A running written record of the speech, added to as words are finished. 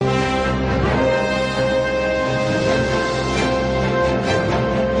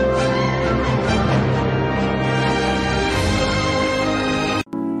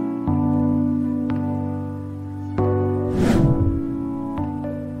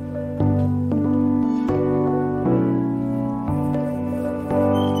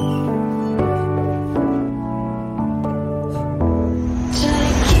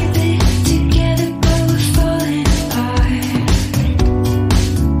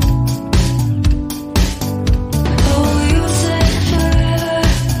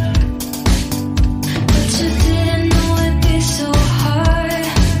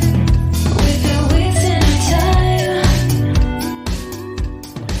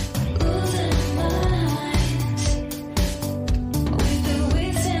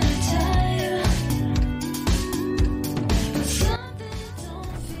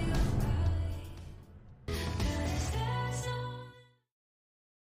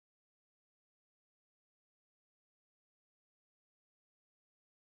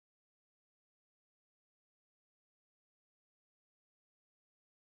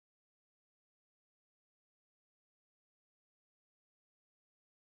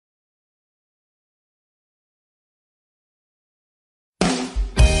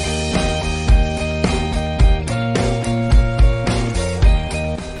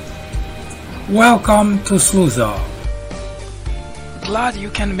Welcome to Sluza. Glad you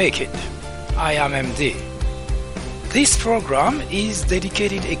can make it. I am MD. This program is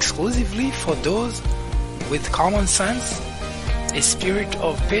dedicated exclusively for those with common sense, a spirit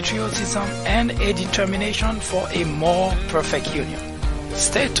of patriotism, and a determination for a more perfect union.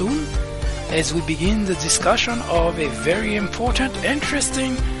 Stay tuned as we begin the discussion of a very important,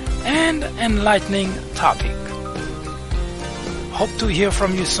 interesting, and enlightening topic. Hope to hear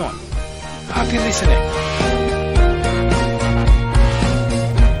from you soon. Happy listening.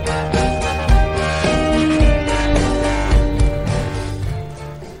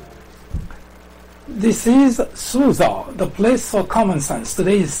 This is Sluza, the place for common sense.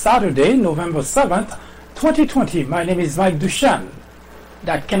 Today is Saturday, November 7th, 2020. My name is Mike Duchenne.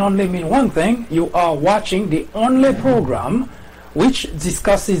 That can only mean one thing. You are watching the only program which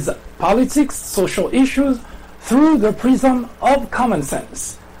discusses politics, social issues through the prism of common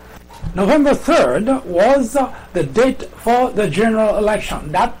sense. November 3rd was the date for the general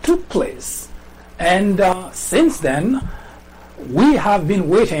election that took place. And since then, we have been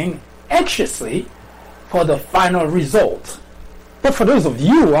waiting anxiously for the final result. But for those of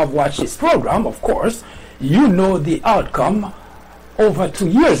you who have watched this program, of course, you know the outcome over 2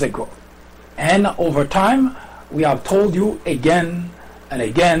 years ago. And over time, we have told you again and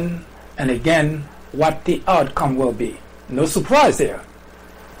again and again what the outcome will be. No surprise here.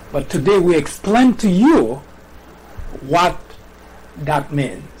 But today we explain to you what that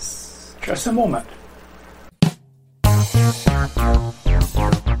means. Just a moment.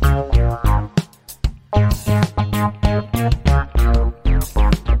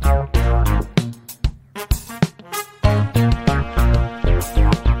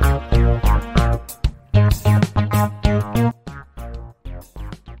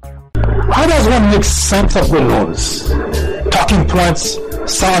 How does one make sense of the news? Talking points,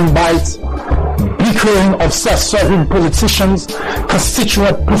 sound bites, bickering of self-serving politicians,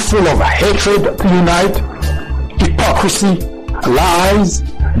 constituent too full of hatred to unite, hypocrisy, lies,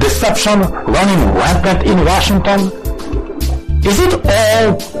 deception running rampant in Washington? Is it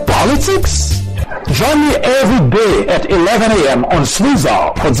all politics? Join me every day at 11 a.m. on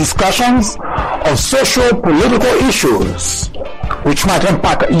Sluza for discussions of social political issues which might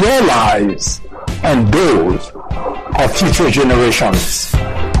impact your lives and those of future generations.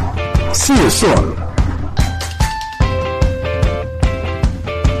 See you soon.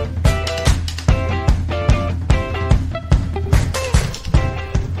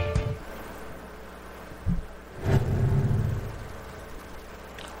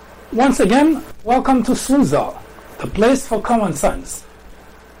 Once again, welcome to Sluza, the place for common sense.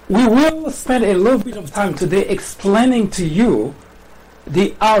 We will spend a little bit of time today explaining to you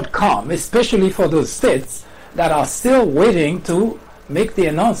the outcome, especially for those states that are still waiting to make the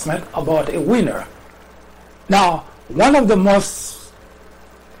announcement about a winner. Now, one of the most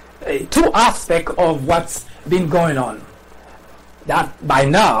two aspects of what's been going on, that by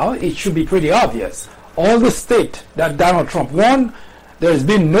now it should be pretty obvious. All the states that Donald Trump won, there's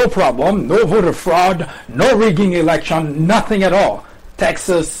been no problem, no voter fraud, no rigging election, nothing at all.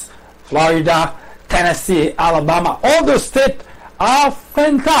 Texas, Florida, Tennessee, Alabama, all those states are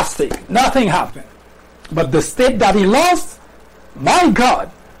fantastic. Nothing happened. But the state that he lost, my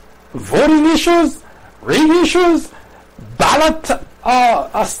God, voting issues, rig issues, ballot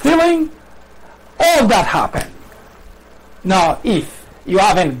stealing, all that happened. Now, if you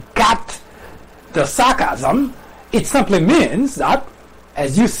haven't got the sarcasm, it simply means that,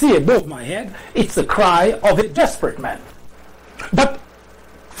 as you see above my head, it's a cry of a desperate man. But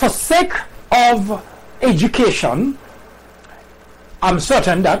for sake of education, I'm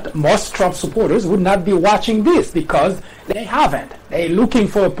certain that most Trump supporters would not be watching this because they haven't. They're looking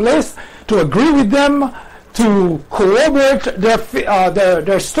for a place to agree with them, to corroborate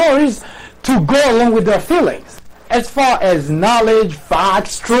their stories, to go along with their feelings. As far as knowledge,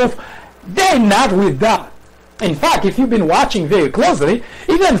 facts, truth, they're not with that. In fact, if you've been watching very closely,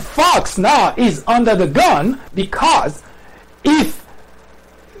 even Fox now is under the gun because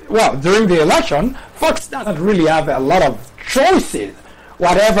during the election, Fox doesn't really have a lot of choices.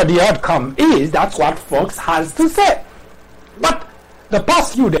 Whatever the outcome is, that's what Fox has to say. But the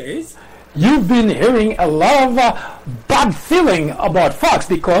past few days, you've been hearing a lot of bad feeling about Fox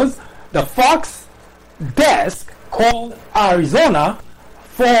because the Fox desk called Arizona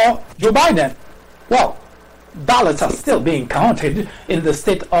for Joe Biden. Well, ballots are still being counted in the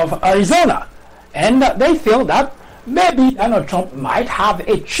state of Arizona, and they feel that maybe Donald Trump might have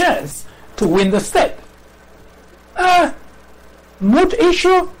a chance to win the state. Moot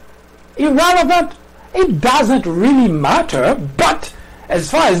issue? Irrelevant? It doesn't really matter, but as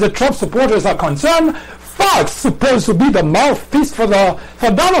far as the Trump supporters are concerned, Fox supposed to be the mouthpiece for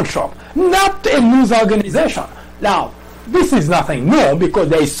Donald Trump, not a news organization. Now, this is nothing new because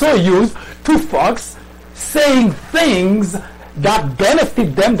they're so used to Fox saying things that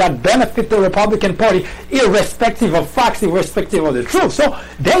benefit them, that benefit the Republican Party, irrespective of facts, irrespective of the truth. So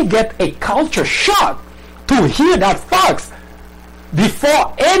they get a culture shock to hear that Fox,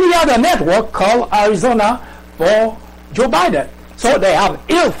 before any other network, called Arizona for Joe Biden. So they have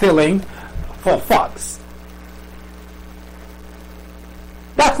ill feeling for Fox.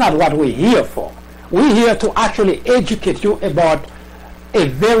 That's not what we're here for. We're here to actually educate you about a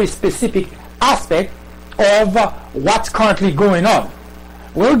very specific aspect of what's currently going on.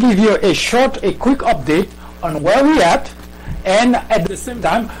 We'll give you a quick update on where we're at, and at the same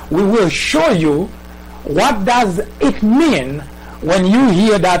time, we will show you what does it mean when you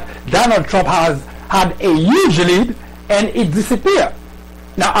hear that Donald Trump has had a huge lead and it disappeared.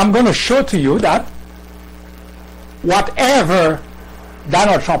 Now, I'm going to show to you that whatever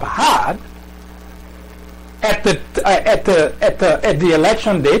Donald Trump had at the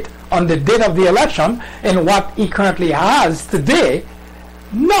election date, on the date of the election, and what he currently has today,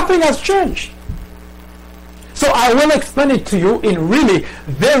 nothing has changed. So I will explain it to you in really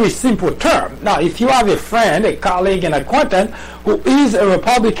very simple terms. Now, if you have a friend, a colleague, an acquaintance who is a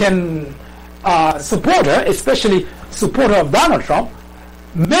Republican supporter, especially supporter of Donald Trump,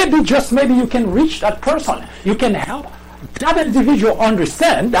 maybe, just maybe, you can reach that person. You can help that individual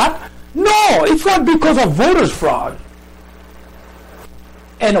understand that, no, it's not because of voters fraud.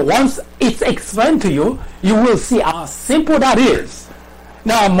 And once it's explained to you, you will see how simple that is.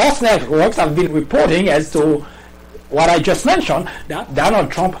 Now, most networks have been reporting as to what I just mentioned, that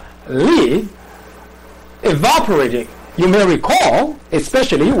Donald Trump lead evaporating. You may recall,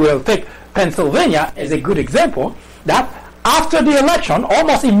 especially, we'll take Pennsylvania as a good example, that after the election,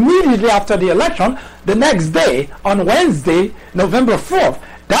 almost immediately after the election, the next day, on Wednesday, November 4th,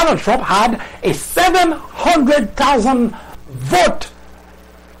 Donald Trump had a 700,000 vote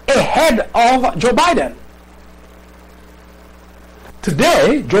ahead of Joe Biden.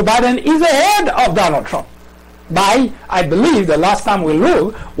 Today, Joe Biden is ahead of Donald Trump by, I believe, the last time we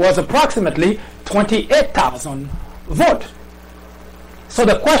looked, was approximately 28,000 votes. So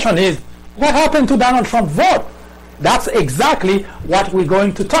the question is, what happened to Donald Trump's vote? That's exactly what we're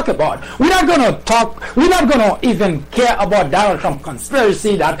going to talk about. We're not going to even care about Donald Trump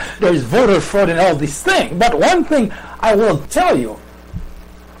conspiracy, that there is voter fraud and all these things. But one thing I will tell you,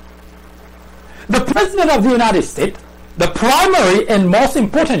 the President of the United States, the primary and most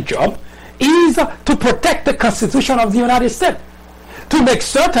important job is to protect the Constitution of the United States, to make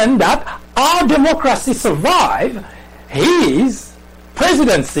certain that our democracy survive his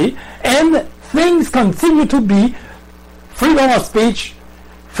presidency and things continue to be freedom of speech,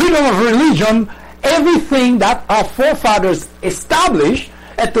 freedom of religion, everything that our forefathers established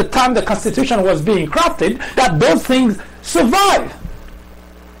at the time the Constitution was being crafted, that those things survive.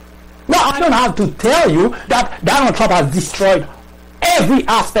 Now, I don't have to tell you that Donald Trump has destroyed every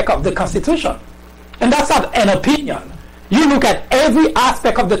aspect of the Constitution. And that's not an opinion. You look at every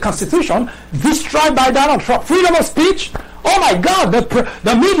aspect of the Constitution destroyed by Donald Trump. Freedom of speech, oh my God,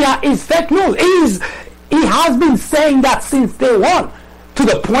 the media is fake news. He has been saying that since day one, to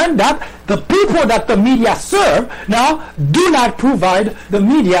the point that the people that the media serve now do not provide the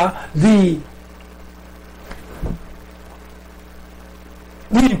media the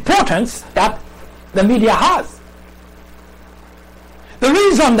importance that the media has. The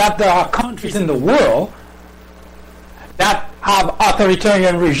reason that there are countries in the world that have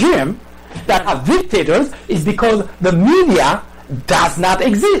authoritarian regime, that have dictators, is because the media does not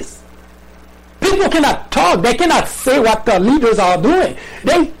exist. People cannot talk, they cannot say what the leaders are doing.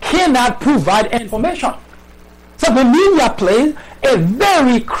 They cannot provide information. So the media plays a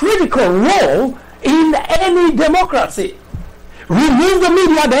very critical role in any democracy. Remove the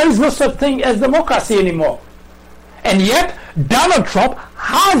media, there is no such thing as democracy anymore. And yet, Donald Trump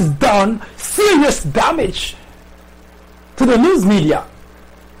has done serious damage to the news media.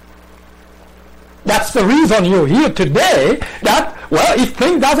 That's the reason you're here today, that, well, if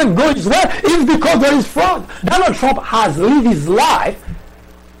things doesn't go his way, it's because there is fraud. Donald Trump has lived his life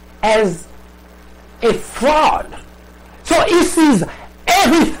as a fraud. So he sees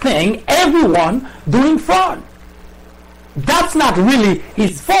everything, everyone doing fraud. That's not really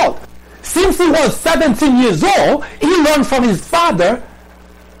his fault. Since he was 17 years old, he learned from his father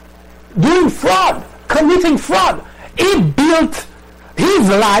doing fraud, committing fraud. He built his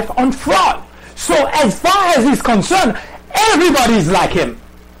life on fraud. So as far as he's concerned, everybody is like him.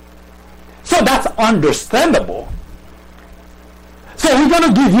 So that's understandable. So we're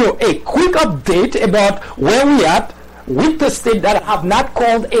going to give you a quick update about where we are with the state that have not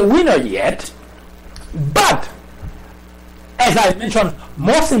called a winner yet. But, as I mentioned,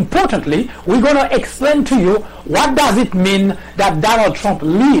 most importantly, we're going to explain to you what does it mean that Donald Trump's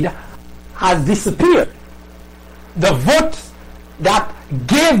lead has disappeared. The votes that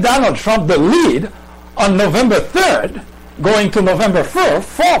gave Donald Trump the lead on November 3rd, going to November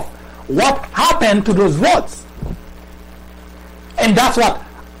 4th, what happened to those votes? And that's what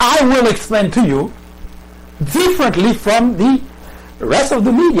I will explain to you differently from the rest of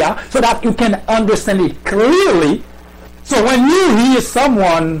the media so that you can understand it clearly. So when you hear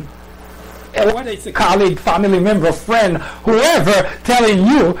someone, whether it's a colleague, family member, friend, whoever, telling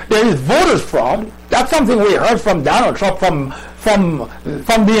you there is voters fraud, that's something we heard from Donald Trump from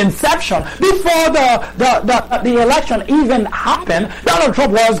the inception. Before the election even happened, Donald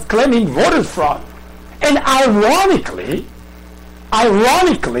Trump was claiming voters fraud. And ironically,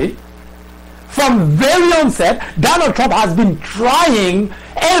 from very onset, Donald Trump has been trying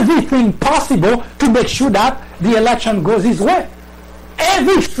everything possible to make sure that the election goes his way.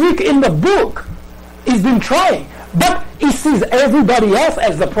 Every trick in the book he's been trying, but he sees everybody else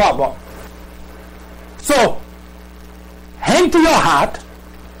as the problem. So, hang to your hat.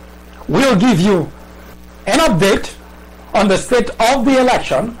 We'll give you an update on the state of the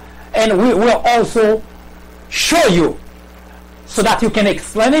election, and we will also show you so that you can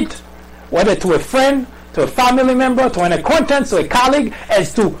explain it, whether to a friend, to a family member, to an acquaintance, to a colleague,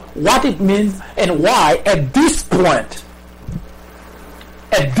 as to what it means and why at this point,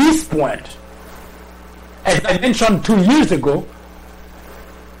 as I mentioned 2 years ago,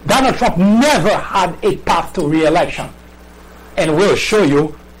 Donald Trump never had a path to re-election. And we'll show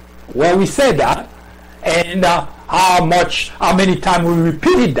you where we said that and how many times we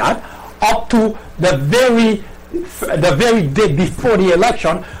repeated that up to the very day before the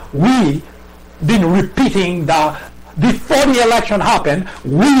election. We been repeating that before the election happened,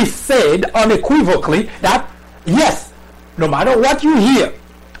 we said unequivocally that yes, no matter what you hear,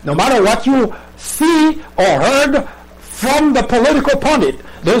 no matter what you see or heard from the political pundit,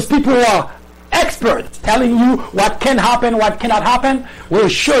 those people who are experts telling you what can happen, what cannot happen, will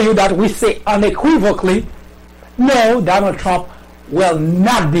show you that we say unequivocally, no, Donald Trump will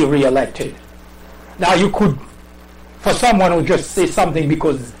not be re-elected. Now you could, for someone who just say something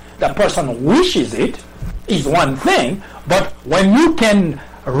because the person wishes it, is one thing, but when you can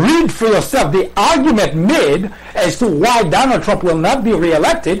read for yourself the argument made as to why Donald Trump will not be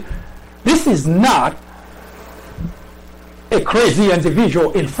re-elected, this is not a crazy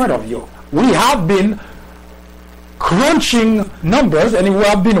individual in front of you. We have been crunching numbers and we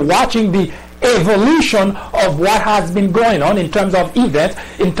have been watching the evolution of what has been going on in terms of events,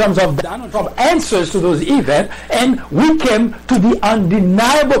 in terms of Donald Trump answers to those events, and we came to the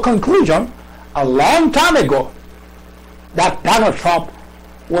undeniable conclusion a long time ago that Donald Trump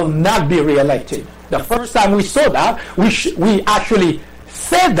will not be re-elected. The first time we saw that, we actually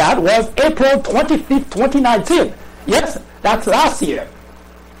said that was April 25th, 2019. Yes, that's last year.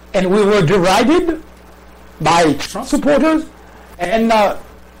 And we were derided by Trump supporters, and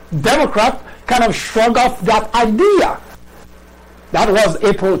Democrats kind of shrugged off that idea. That was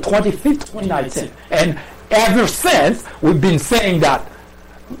April 25th, 2019. And ever since, we've been saying that.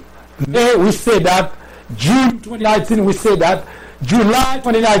 May we say that, June 2019 we say that, July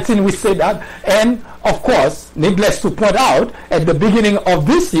 2019 we say that, and of course, needless to point out, at the beginning of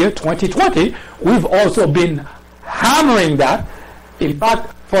this year, 2020, we've also been hammering that. In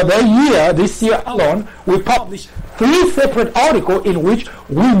fact, for this year alone, we published 3 separate articles in which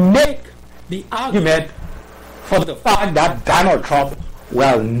we make the argument for the fact that Donald Trump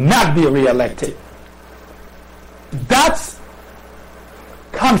will not be re-elected. That's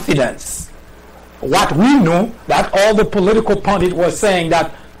confidence. What we know, that all the political pundits were saying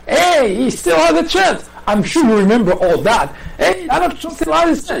that, hey, he still has a chance. I'm sure you remember all that. Hey, Donald Trump still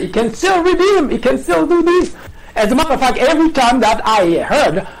has a chance. He can still redeem. He can still do this. As a matter of fact, every time that I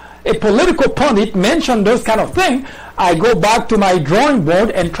heard a political pundit mention those kind of things, I go back to my drawing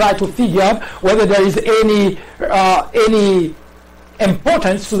board and try to figure out whether there is any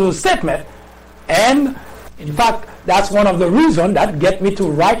importance to those statements. And in fact, that's one of the reasons that get me to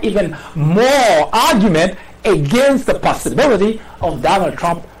write even more argument against the possibility of Donald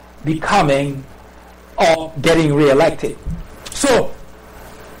Trump becoming or getting re-elected. So,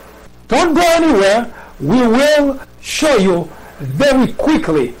 don't go anywhere. We will show you very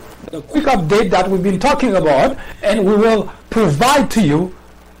quickly the quick update that we've been talking about, and we will provide to you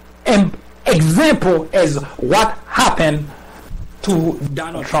an example as what happened to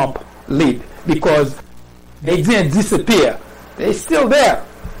Donald Trump lead, because they didn't disappear They're still there.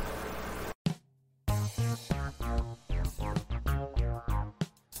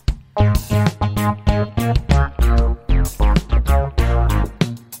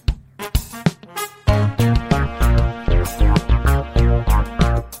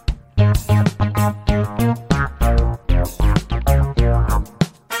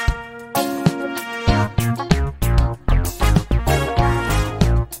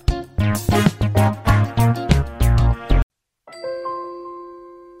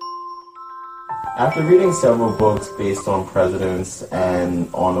 After reading several books based on presidents and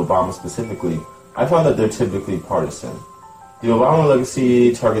on Obama specifically, I found that they're typically partisan. The Obama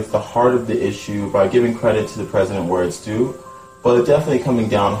legacy targets the heart of the issue by giving credit to the president where it's due, but definitely coming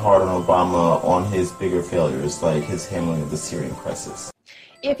down hard on Obama on his bigger failures, like his handling of the Syrian crisis.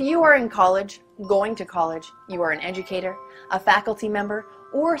 If you are in college, going to college, you are an educator, a faculty member,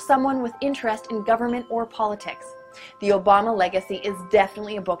 or someone with interest in government or politics, The Obama Legacy is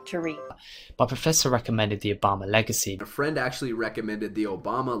definitely a book to read. My professor recommended The Obama Legacy. A friend actually recommended The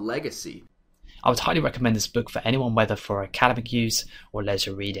Obama Legacy. I would highly recommend this book for anyone, whether for academic use or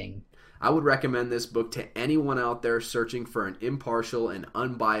leisure reading. I would recommend this book to anyone out there searching for an impartial and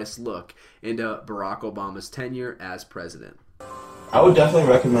unbiased look into Barack Obama's tenure as president. I would definitely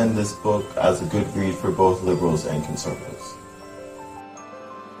recommend this book as a good read for both liberals and conservatives.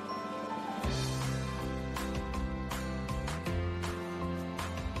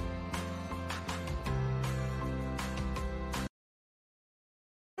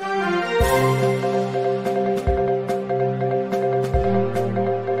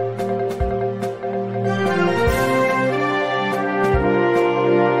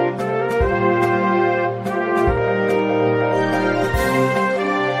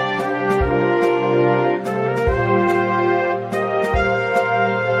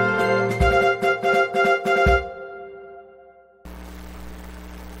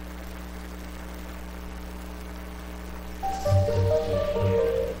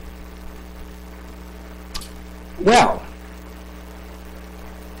 Well,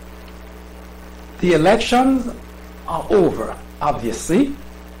 the elections are over, obviously,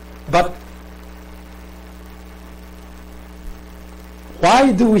 but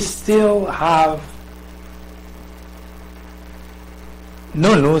why do we still have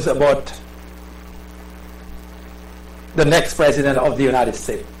no news about the next president of the United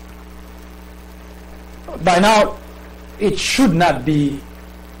States? By now, it should not be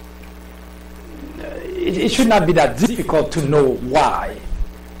that difficult to know why.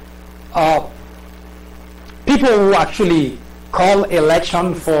 People who actually call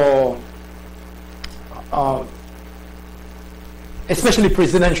election for, especially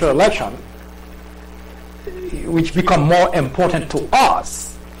presidential election, which become more important to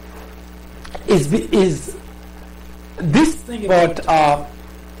us, is this thing about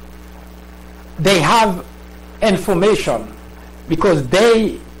they have information because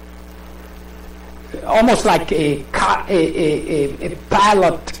they almost like a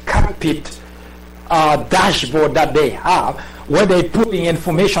pilot cockpit dashboard that they have, where they're putting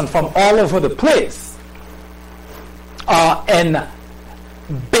information from all over the place, and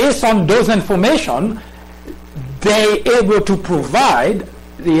based on those information, they're able to provide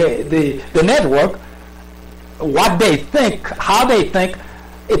the network what they think, how they think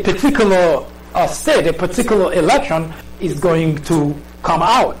a particular state, a particular election is going to come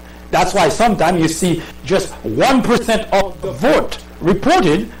out. That's why sometimes you see just 1% of the vote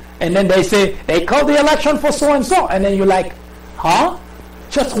reported, and then they say they called the election for so and so, and then you're like, huh?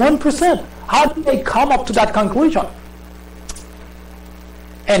 Just 1%? How did they come up to that conclusion?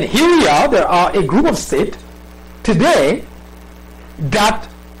 And here we are. There are a group of states today that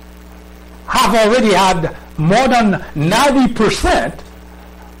have already had more than 90%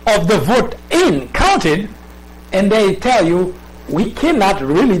 of the vote counted, and they tell you, we cannot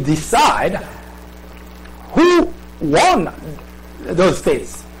really decide who won those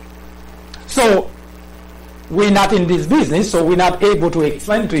states. So we're not in this business, so we're not able to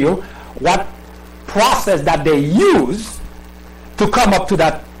explain to you what process that they use to come up to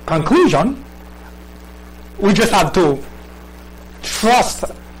that conclusion. We just have to trust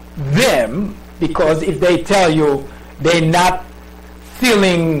them, because if they tell you they're not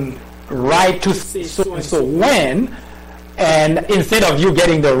feeling right to say so and so when, and instead of you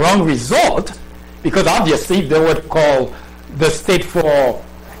getting the wrong result, because obviously if they would call the state for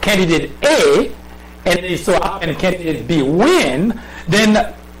candidate A, and it so happen candidate B win,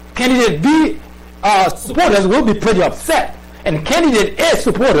 then candidate B supporters will be pretty upset, and candidate A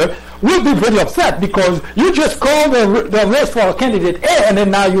supporter will be pretty upset because you just called the race for candidate A, and then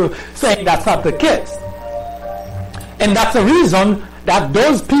now you're saying that's not the case. And that's the reason that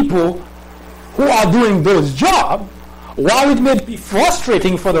those people who are doing those jobs, while it may be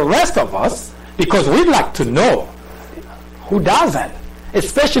frustrating for the rest of us, because we'd like to know who doesn't,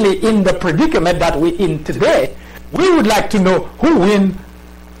 especially in the predicament that we're in today, we would like to know who win,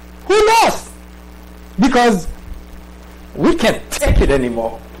 who lost, because we can't take it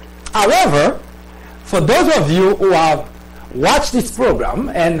anymore. However, for those of you who have watched this program,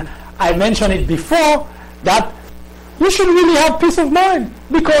 and I mentioned it before, that you should really have peace of mind,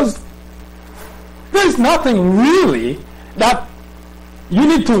 because there's nothing really that you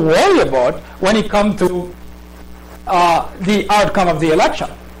need to worry about when it comes to the outcome of the election.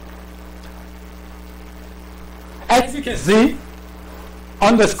 As you can see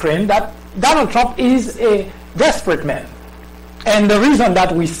on the screen, that Donald Trump is a desperate man. And the reason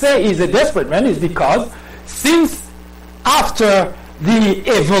that we say he's a desperate man is because since after the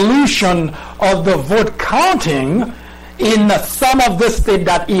evolution of the vote counting in some of the states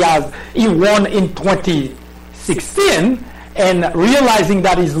that he won in 2016, and realizing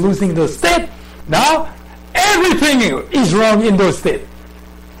that he's losing those states, now everything is wrong in those states.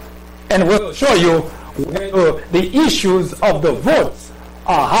 And we'll show you where the issues of the votes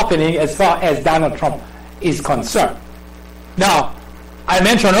are happening as far as Donald Trump is concerned. Now, I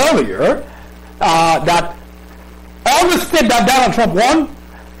mentioned earlier that all the states that Donald Trump won,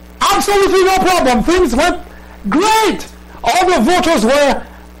 absolutely no problem. Things went great. All the voters were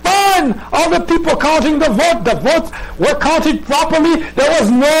fine. All the people counting the votes were counted properly. There was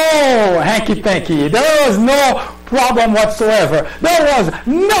no hanky-panky. There was no problem whatsoever. There was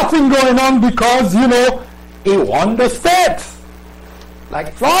nothing going on because, he won the states.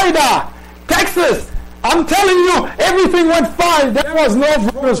 Like Florida, Texas. I'm telling you, everything went fine. There was no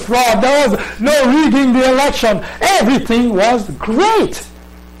voters fraud. There was no rigging the election. Everything was great.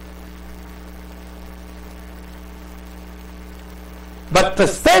 But the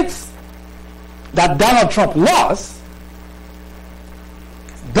states that Donald Trump lost,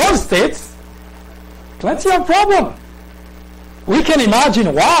 those states, plenty of problem. We can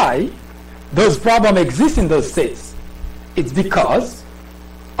imagine why those problems exist in those states. It's because,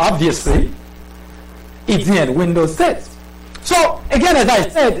 obviously, he didn't win those states. So, again, as I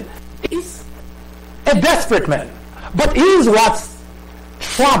said, he's a desperate man. But here's what's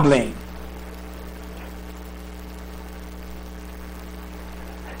troubling.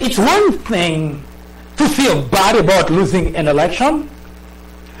 It's one thing to feel bad about losing an election,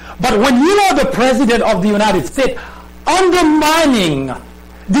 but when you are the president of the United States undermining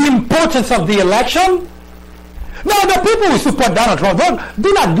the importance of the election, now the people who support Donald Trump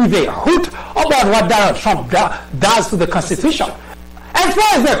do not give a hoot about what Donald Trump does to the Constitution. As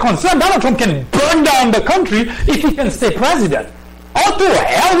far as they're concerned, Donald Trump can burn down the country if he can stay president. Oh, to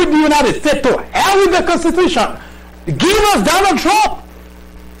hell with the United States, to hell with the Constitution. Give us Donald Trump.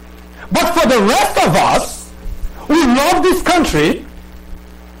 But for the rest of us, who love this country,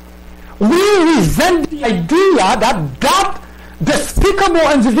 we resent the idea that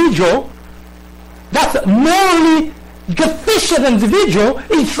despicable individual, that morally deficient individual,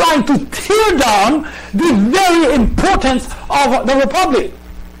 is trying to tear down the very importance of the Republic.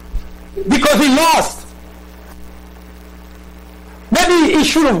 Because he lost. Maybe he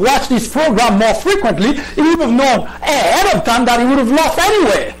should have watched this program more frequently. He would have known ahead of time that he would have lost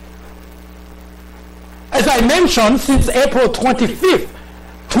anyway. As I mentioned, since April 25th,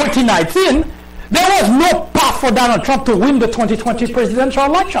 2019, there was no path for Donald Trump to win the 2020 presidential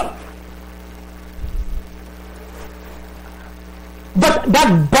election. But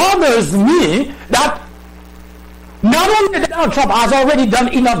that bothers me that not only that Donald Trump has already done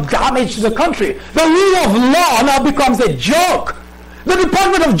enough damage to the country, the rule of law now becomes a joke. The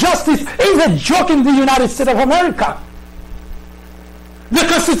Department of Justice is a joke in the United States of America. The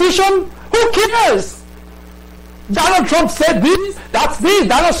Constitution, who cares? Donald Trump said this, that's this.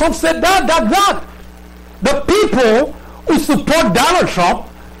 Donald Trump said that, that. The people who support Donald Trump,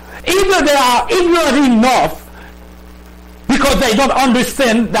 either they are ignorant enough because they don't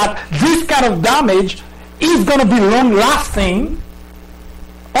understand that this kind of damage is going to be long-lasting,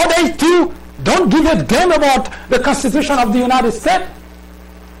 or they too don't give a damn about the Constitution of the United States.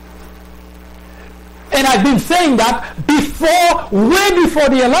 And I've been saying that way before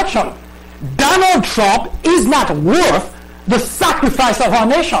the election. Donald Trump is not worth the sacrifice of our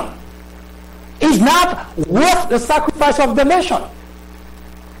nation. He's not worth the sacrifice of the nation.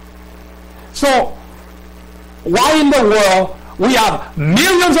 So, why in the world we have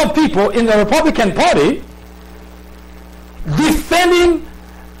millions of people in the Republican Party defending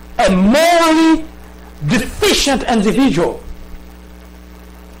a morally deficient individual?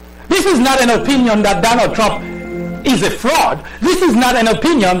 This is not an opinion that Donald Trump is a fraud. This is not an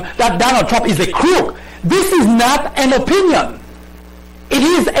opinion that Donald Trump is a crook. This is not an opinion. It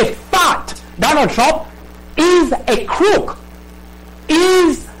is a fact. Donald Trump is a crook,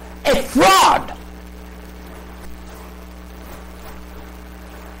 is a fraud.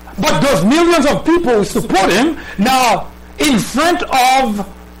 But those millions of people who support him now in front of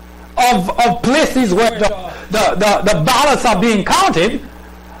places where the ballots are being counted,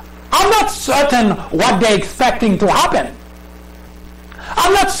 I'm not certain what they're expecting to happen.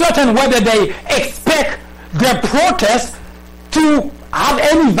 I'm not certain whether they expect their protest to have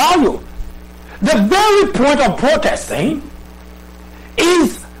any value. The very point of protesting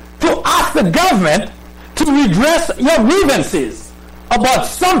is to ask the government to redress your grievances about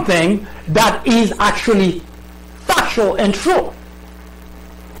something that is actually factual and true.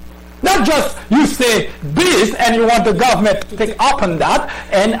 Not just you say this and you want the government to take up on that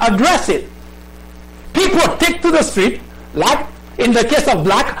and address it. People take to the street, like in the case of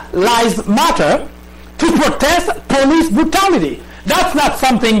Black Lives Matter, to protest police brutality. That's not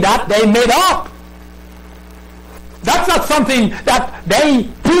something that they made up. That's not something that they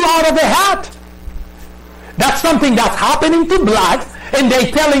pull out of their hat. That's something that's happening to blacks, and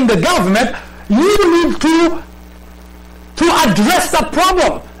they're telling the government, you need to address that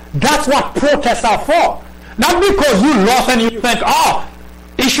problem. That's what protests are for. Not because you lost and you think,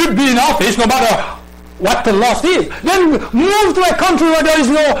 he should be in office no matter what the loss is. Then move to a country where there is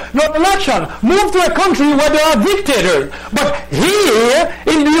no election. Move to a country where there are dictators. But here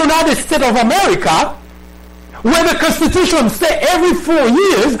in the United States of America, where the Constitution says every 4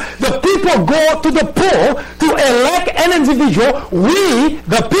 years the people go to the poll to elect an individual, we,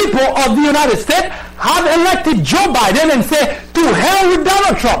 the people of the United States, have elected Joe Biden and say, to hell with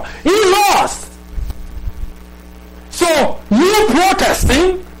Donald Trump. He lost. So you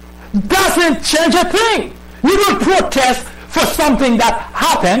protesting doesn't change a thing. You don't protest for something that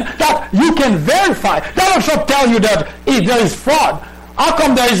happened that you can verify. Donald Trump tell you that there is fraud. How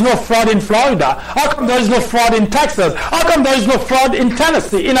come there is no fraud in Florida? How come there is no fraud in Texas? How come there is no fraud in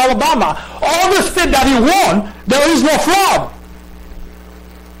Tennessee, in Alabama? All the states that he won, there is no fraud.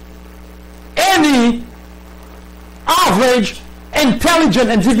 Any average, intelligent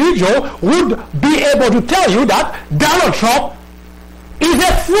individual would be able to tell you that Donald Trump is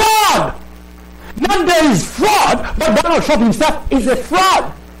a fraud. Not there is fraud, but Donald Trump himself is a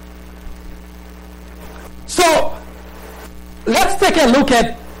fraud. So let's take a look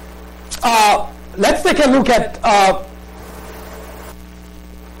at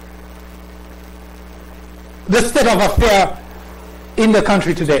the state of affairs in the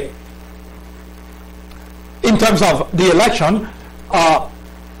country today in terms of the election,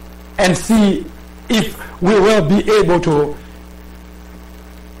 and see if we will be able to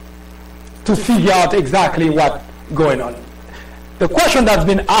figure out exactly what's going on. The question that's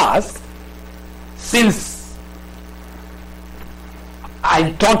been asked since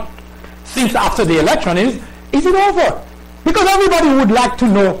after the election is it over? Because everybody would like to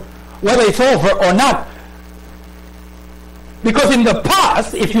know whether it's over or not. Because in the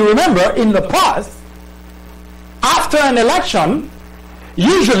past, if you remember, in the past, after an election,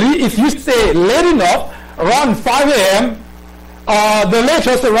 usually if you stay late enough, around 5 a.m., the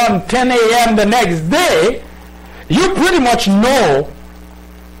latest around 10 a.m. the next day, you pretty much know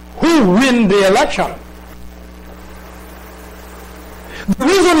who win the election. The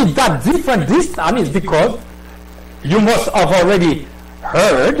reason it's that different this time is because you must have already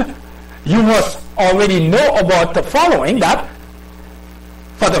heard, you must already know about the following, that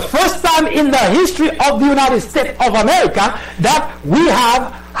for the first time in the history of the United States of America, that we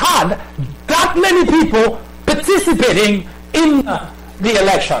have had that many people participating in the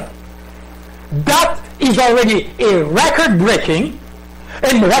election. That is already a record breaking,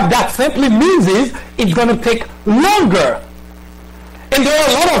 and what that simply means is it's going to take longer. And there are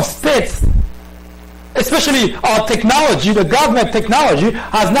a lot of states, especially our technology, the government technology,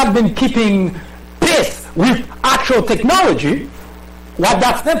 has not been keeping pace with actual technology. What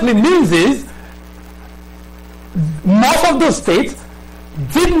that simply means is most of those states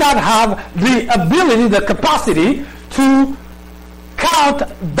did not have the ability, the capacity to count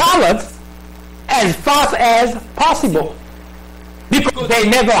ballots as fast as possible, because they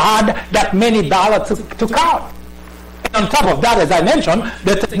never had that many ballots to count. On top of that, as I mentioned,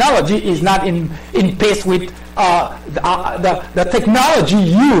 the technology is not in pace with the technology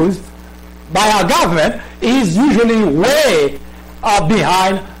used by our government is usually way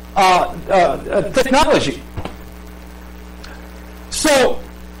behind technology. So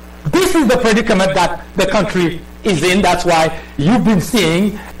this is the predicament that the country is in. That's why you've been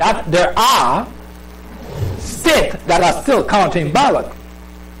seeing that there are states states that are still counting ballots.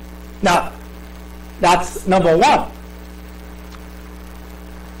 Now, that's number one.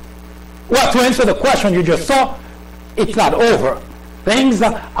 Well, to answer the question you just saw, it's not over. Things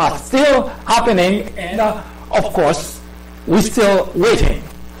are still happening, and of course, we're still waiting.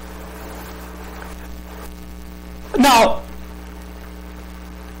 Now,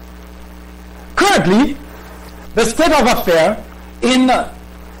 currently, the state of affairs in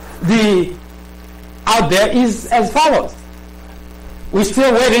out there is as follows. We're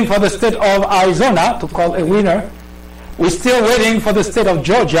still waiting for the state of Arizona to call a winner. We're still waiting for the state of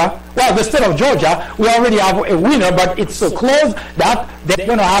Georgia. Well, the state of Georgia, we already have a winner, but it's so close that they're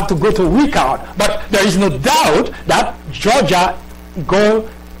going to have to go to recount. But there is no doubt that Georgia go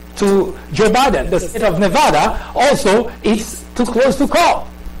to Joe Biden. The state of Nevada also is too close to call.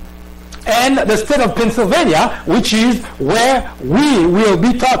 And the state of Pennsylvania, which is where we will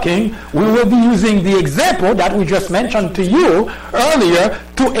be talking, we will be using the example that we just mentioned to you earlier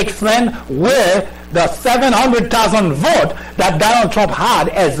to explain where the 700,000 vote that Donald Trump had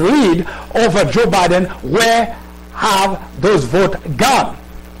as lead over Joe Biden, where have those votes gone?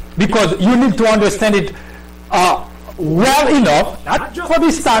 Because you need to understand it well enough, not just for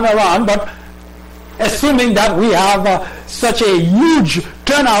this time around, but assuming that we have such a huge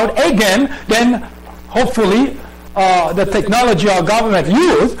turnout again, then hopefully the technology our government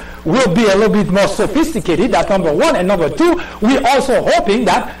use will be a little bit more sophisticated. That's number one. And number two, we're also hoping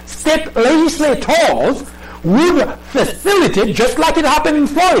that state legislators would facilitate, just like it happened in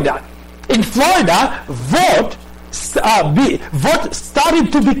Florida. In Florida, vote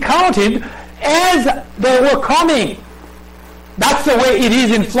started to be counted as they were coming. That's the way it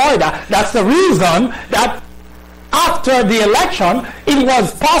is in Florida. That's the reason that after the election, it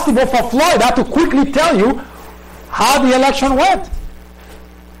was possible for Florida to quickly tell you how the election went.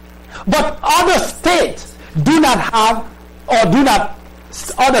 But other states do not have, or do not,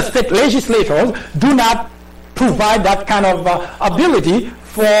 other state legislators do not provide that kind of ability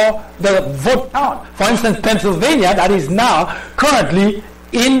for the vote count. For instance, Pennsylvania, that is now currently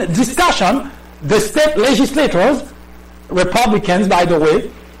in discussion, the state legislators, Republicans, by the way,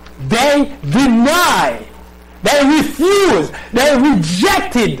 they deny, they refuse, they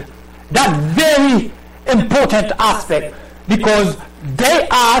rejected that very important aspect because they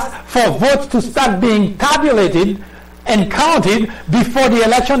asked for votes to start being tabulated and counted before the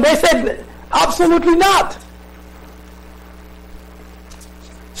election. They said, absolutely not.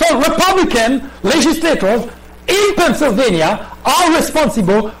 So Republican legislators in Pennsylvania are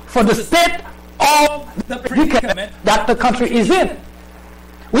responsible for the state of the predicament that the country is in.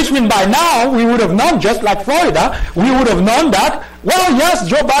 Which means by now we would have known, just like Florida, we would have known that, well, yes,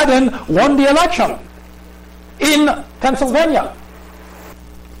 Joe Biden won the election in Pennsylvania.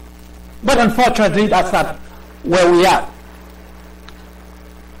 But unfortunately, that's not where we are.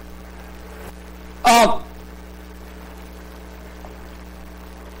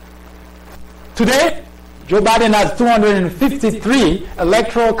 Today, Joe Biden has 253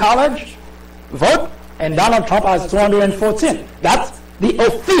 electoral college vote, and Donald Trump has 214. That's the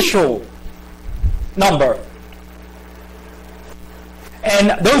official number.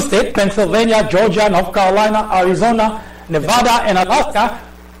 And those states, Pennsylvania, Georgia, North Carolina, Arizona, Nevada, and Alaska,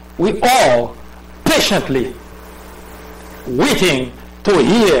 we all patiently waiting to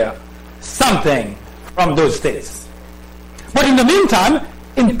hear something from those states. But in the meantime,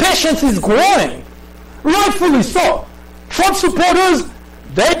 impatience is growing, rightfully so. Trump supporters,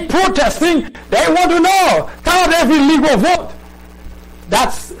 they're protesting, they want to know, count every legal vote.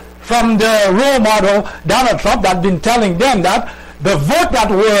 That's from the role model, Donald Trump, that's been telling them that the vote that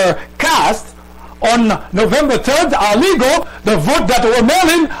were cast on November 3rd are legal, the vote that were mailed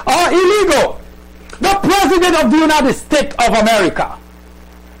in are illegal. The President of the United States of America.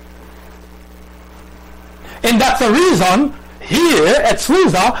 And that's the reason here at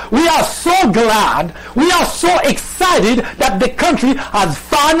SLUSA, we are so glad, we are so excited that the country has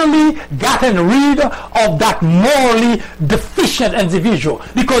finally gotten rid of that morally deficient individual,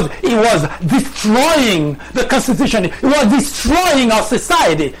 because it was destroying the Constitution, it was destroying our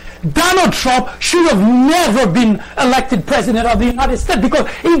society. Donald Trump should have never been elected President of the United States because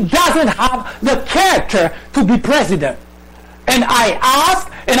he doesn't have the character to be president. And I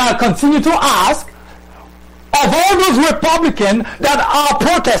ask, and I'll continue to ask, of all those Republicans that are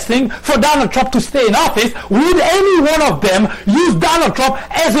protesting for Donald Trump to stay in office, would any one of them use Donald Trump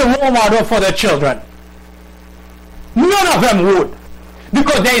as a role model for their children? None of them would.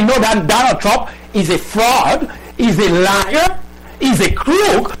 Because they know that Donald Trump is a fraud, is a liar, is a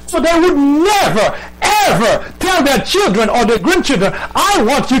crook, so they would never, ever tell their children or their grandchildren, I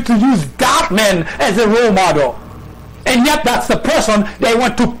want you to use that man as a role model. And yet that's the person they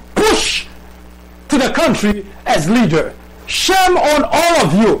want to push to the country as leader. Shame on all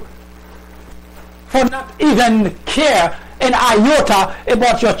of you for not even care an iota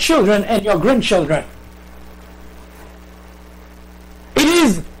about your children and your grandchildren. It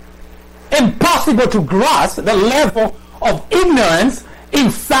is impossible to grasp the level of ignorance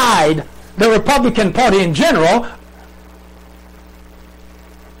inside the Republican Party in general.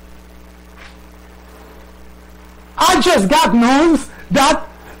 I just got news that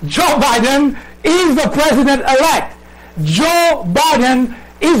Joe Biden is the president-elect. Joe Biden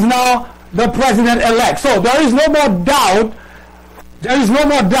is now the president-elect. So there is no more doubt. There is no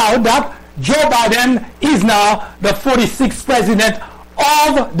more doubt that Joe Biden is now the 46th president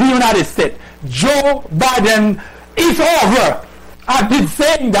of the United States. Joe Biden is over. I've been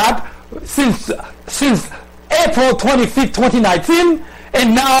saying that since April 25th, 2019,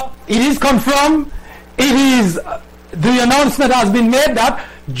 and now it is confirmed. It is the announcement has been made that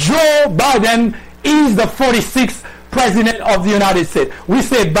Joe Biden is the 46th president of the United States. We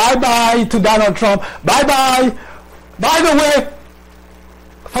say bye-bye to Donald Trump. Bye-bye. By the way,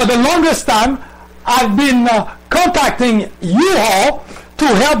 for the longest time, I've been contacting you all to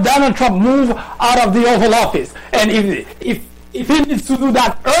help Donald Trump move out of the Oval Office. And if he needs to do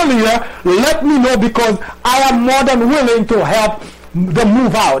that earlier, let me know, because I am more than willing to help the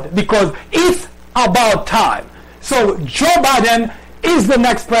move out, because it's about time. So Joe Biden is the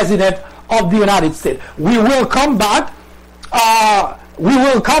next president of the United States. We will come back. We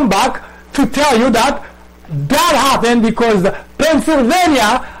will come back to tell you that happened because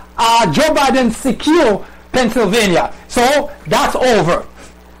Pennsylvania, Joe Biden secured Pennsylvania. So that's over.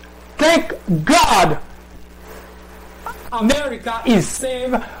 Thank God America is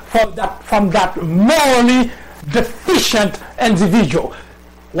saved from that morally deficient individual.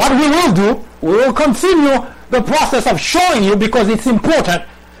 What we will do, we will continue the process of showing you, because it's important.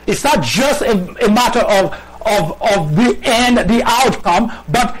 It's not just a matter of the end, the outcome,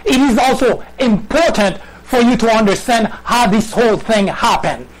 but it is also important for you to understand how this whole thing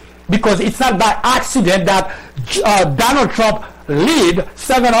happened. Because it's not by accident that Donald Trump lead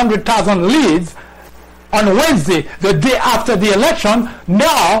 700,000 leads on Wednesday, the day after the election.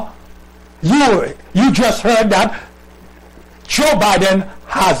 Now, you just heard that Joe Biden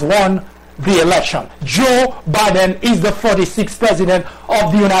has won the election. Joe Biden is the 46th president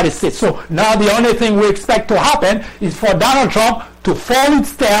of the United States. So now the only thing we expect to happen is for Donald Trump to fall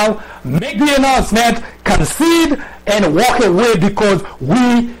its tail, make the announcement, concede, and walk away, because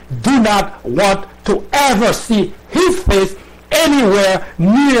we do not want to ever see his face anywhere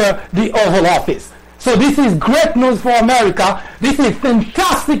near the Oval Office. So this is great news for America. This is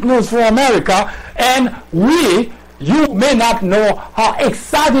fantastic news for America. And you may not know how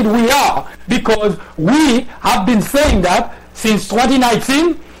excited we are, because we have been saying that since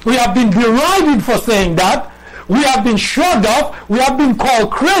 2019. We have been derided for saying that. We have been shrugged off. We have been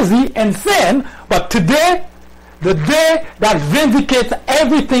called crazy and insane. But today, the day that vindicates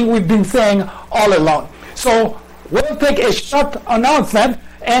everything we've been saying all along. So we'll take a short announcement,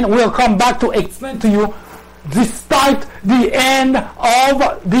 and we'll come back to explain to you, despite the end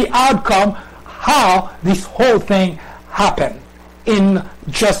of the outcome, how this whole thing happened in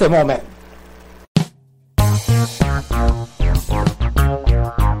just a moment.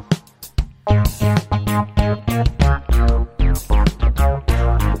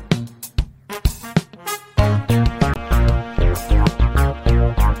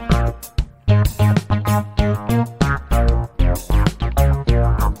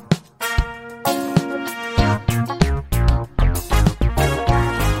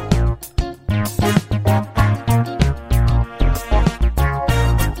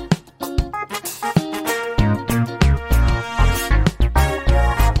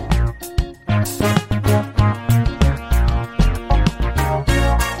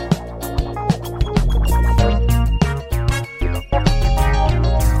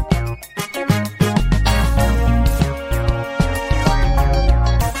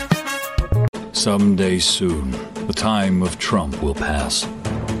 Someday soon, the time of Trump will pass.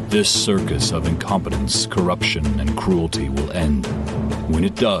 This circus of incompetence, corruption, and cruelty will end. When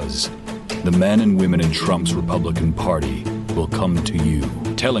it does, the men and women in Trump's Republican Party will come to you,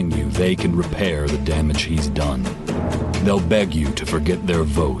 telling you they can repair the damage he's done. They'll beg you to forget their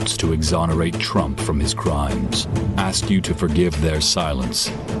votes to exonerate Trump from his crimes, ask you to forgive their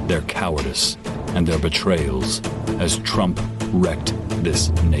silence, their cowardice, and their betrayals as Trump wrecked this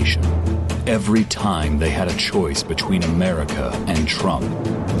nation. Every time they had a choice between America and Trump,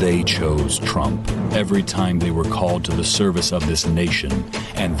 they chose Trump. Every time they were called to the service of this nation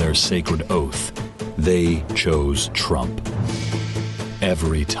and their sacred oath, they chose Trump.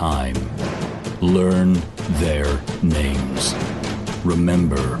 Every time. Learn their names.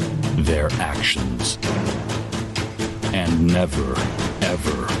 Remember their actions. And never,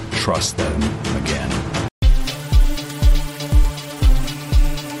 ever trust them again.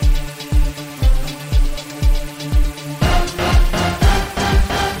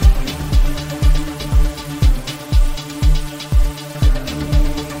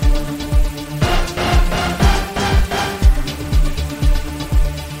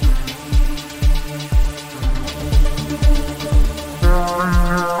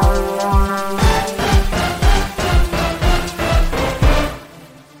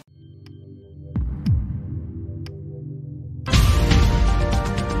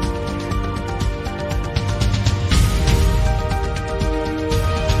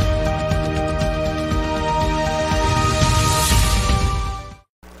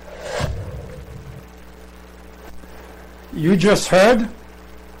 You just heard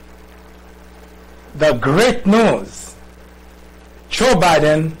the great news. Joe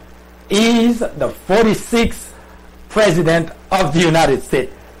Biden is the 46th President of the United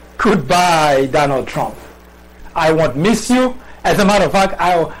States. Goodbye, Donald Trump. I won't miss you. As a matter of fact,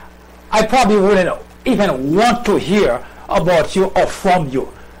 I probably wouldn't even want to hear about you or from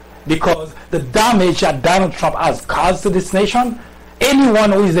you, because the damage that Donald Trump has caused to this nation,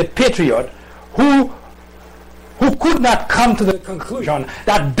 anyone who is a patriot who could not come to the conclusion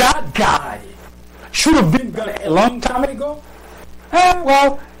that that guy should have been gone a long time ago,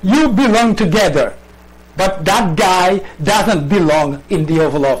 well, you belong together. But that guy doesn't belong in the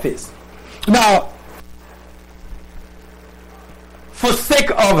Oval Office. Now, for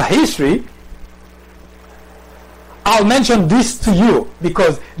sake of history, I'll mention this to you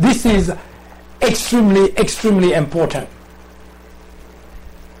because this is extremely, extremely important.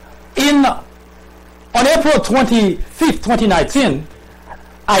 On April 25th, 2019,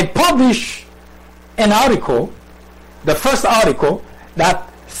 I published an article, the first article,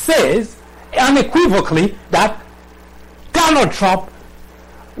 that says unequivocally that Donald Trump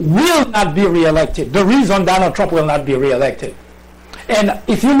will not be re-elected. The reason Donald Trump will not be re-elected. And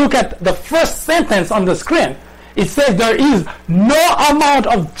if you look at the first sentence on the screen, it says there is no amount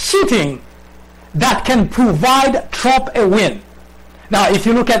of cheating that can provide Trump a win. Now, if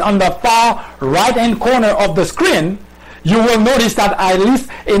you look at on the far right-hand corner of the screen, you will notice that I list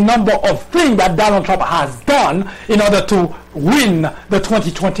a number of things that Donald Trump has done in order to win the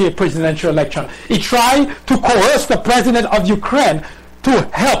 2020 presidential election. He tried to coerce the president of Ukraine to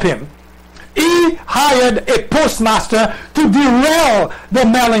help him. He hired a postmaster to derail the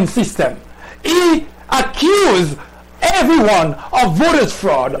mail-in system. He accused everyone of voters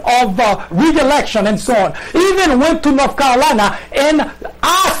fraud, of rigged election, and so on. He even went to North Carolina and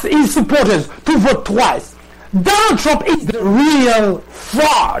asked his supporters to vote twice. Donald Trump is the real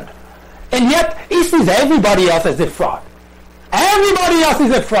fraud, and yet he sees everybody else as a fraud. Everybody else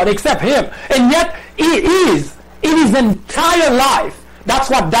is a fraud except him, and yet he is in his entire life. That's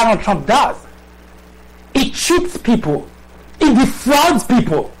what Donald Trump does. He cheats people. He defrauds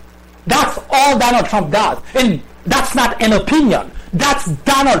people. That's all Donald Trump does. And that's not an opinion. That's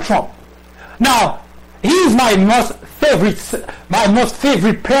Donald Trump. Now, here's my most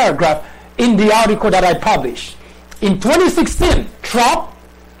favorite paragraph in the article that I published. In 2016, Trump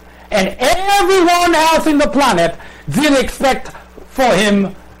and everyone else in the planet didn't expect for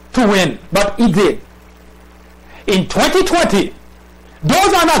him to win, but he did. In 2020,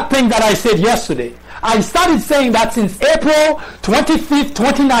 those are not things that I said yesterday. I started saying that since April 25th,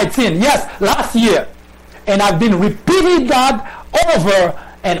 2019. Yes, last year. And I've been repeating that over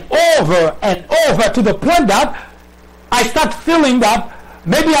and over and over to the point that I start feeling that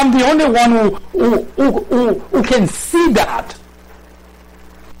maybe I'm the only one who can see that.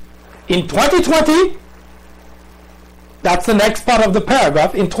 In 2020, that's the next part of the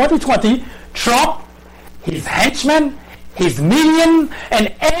paragraph. In 2020, Trump, his henchmen, his minion,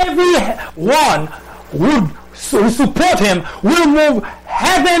 and everyone who support him will move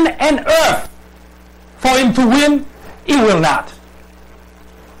heaven and earth for him to win. He will not.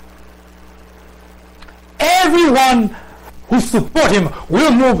 Everyone who support him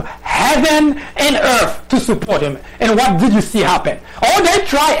will move heaven and earth to support him. And what did you see happen? Oh, they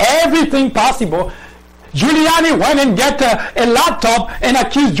try everything possible. Giuliani went and get a laptop and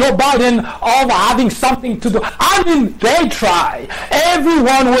accused Joe Biden of having something to do. I mean, they try.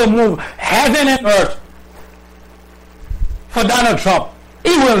 Everyone will move heaven and earth for Donald Trump.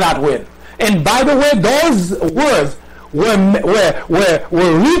 He will not win. And by the way, those words were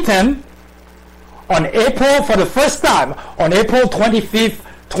written on April, for the first time, on April 25th,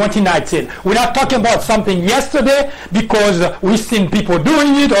 2019. We're not talking about something yesterday because we've seen people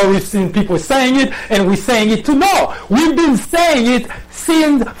doing it or we've seen people saying it and we're saying it too. No, we've been saying it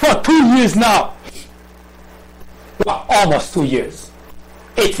for 2 years now. Well, almost 2 years.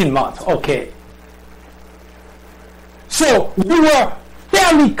 18 months, okay. So we were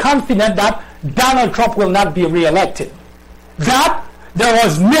fairly confident that Donald Trump will not be re-elected. That there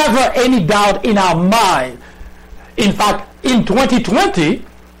was never any doubt in our mind. In fact, in 2020,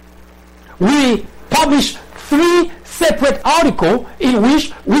 we published 3 separate articles in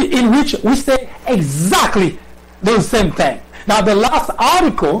which we say exactly the same thing. Now, the last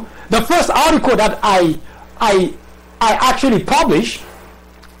article, the first article that I actually published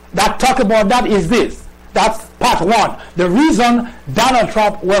that talk about that is this. That's part 1. The reason Donald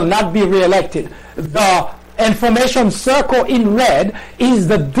Trump will not be re-elected. The information circle in red is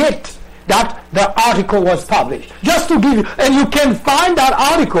the date that the article was published. Just to give you, and you can find that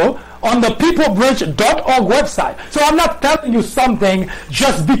article on the peoplebridge.org website. So I'm not telling you something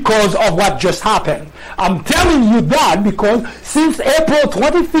just because of what just happened. I'm telling you that because since April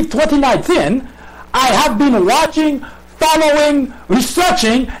 25th, 2019, I have been watching, following,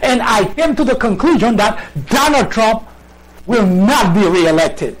 researching, and I came to the conclusion that Donald Trump will not be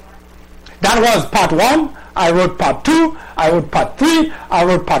re-elected. That was part 1. I wrote part 2, I wrote part 3, I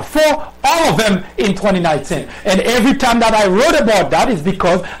wrote part 4, all of them in 2019. And every time that I wrote about that is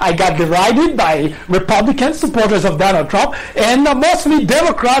because I got derided by Republican supporters of Donald Trump, and mostly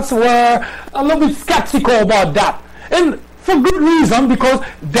Democrats were a little bit skeptical about that. And for good reason, because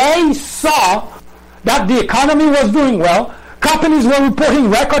they saw that the economy was doing well, companies were reporting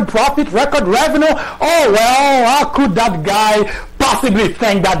record profit, record revenue. Oh, well, how could that guy possibly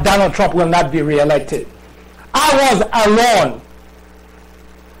think that Donald Trump will not be re-elected? I was alone.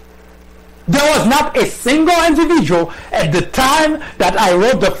 There was not a single individual at the time that I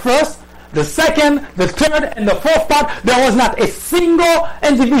wrote the first, the second, the third, and the fourth part. There was not a single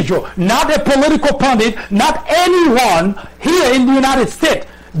individual, not a political pundit, not anyone here in the United States.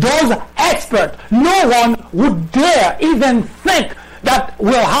 Those experts, no one would dare even think that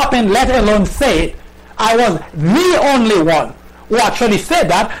will happen, let alone say it. I was the only one who actually said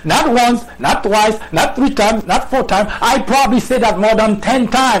that, not once, not twice, not 3 times, not 4 times. I probably said that more than 10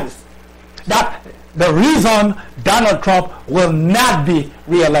 times. That the reason Donald Trump will not be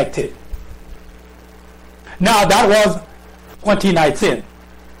re-elected. Now that was 2019.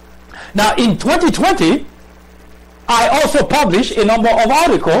 Now in 2020, I also published a number of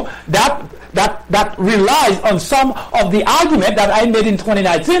articles that relies on some of the argument that I made in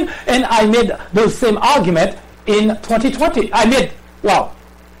 2019, and I made those same argument in 2020. I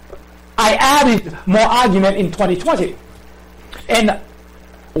added more argument in 2020. And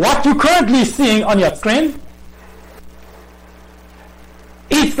what you're currently seeing on your screen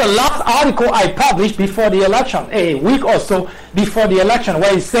is the last article I published before the election, a week or so before the election,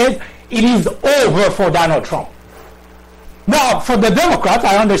 where it says it is over for Donald Trump. Now, for the Democrats,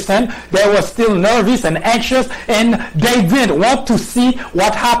 I understand they were still nervous and anxious, and they didn't want to see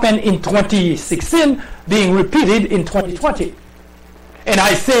what happened in 2016 being repeated in 2020. And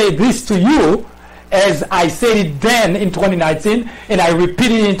I say this to you as I said it then in 2019, and I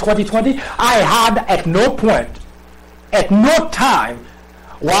repeated it in 2020. I had at no point, at no time,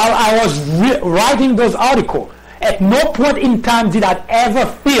 while I was writing those articles, at no point in time did I ever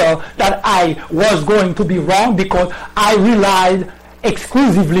feel that I was going to be wrong, because I relied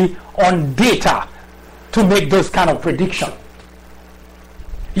exclusively on data to make those kind of predictions.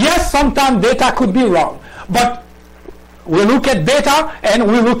 Yes, sometimes data could be wrong, but we look at data and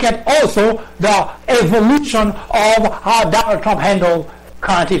we look at also the evolution of how Donald Trump handled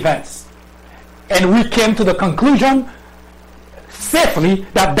current events. And we came to the conclusion safely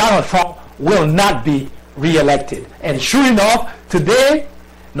that Donald Trump will not be re-elected. And sure enough, today,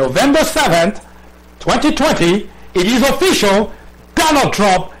 November 7th, 2020, it is official. Donald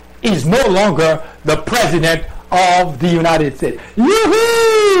Trump is no longer the president of the United States.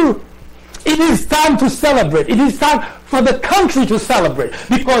 Yoo-hoo! It is time to celebrate. It is time for the country to celebrate,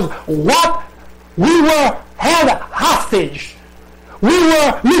 because what we were held hostage, we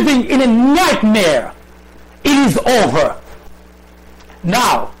were living in a nightmare. It is over.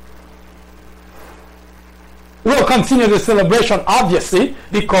 Now, we'll continue the celebration, obviously,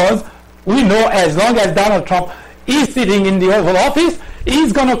 because we know as long as Donald Trump is sitting in the Oval Office,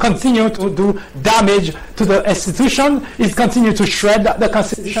 He's going to continue to do damage to the institution. He's continue to shred the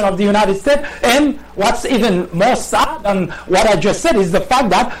Constitution of the United States. And what's even more sad than what I just said is the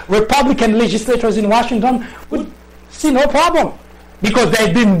fact that Republican legislators in Washington would see no problem, because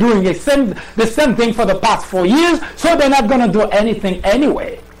they've been doing the same thing for the past 4 years, so they're not going to do anything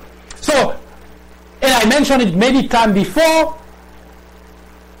anyway. So, and I mentioned it many times before,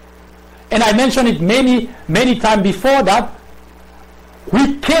 many times before that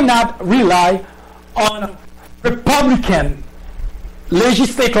we cannot rely on Republican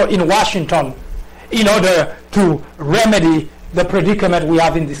legislator in Washington in order to remedy the predicament we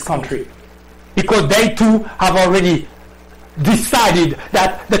have in this country, because they too have already decided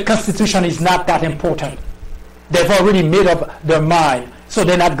that the Constitution is not that important. They've already made up their mind, so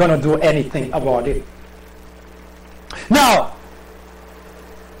they're not going to do anything about it. Now,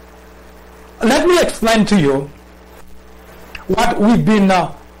 let me explain to you what we've been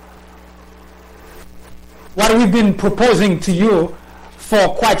proposing to you for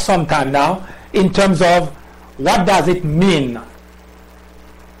quite some time now, in terms of what does it mean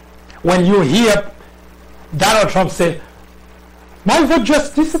when you hear Donald Trump say, "My vote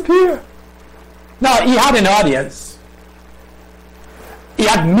just disappeared." Now, he had an audience. He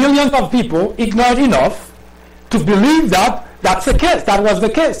had millions of people ignorant enough to believe that that's the case. That was the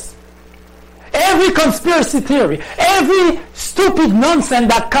case. Every conspiracy theory, every stupid nonsense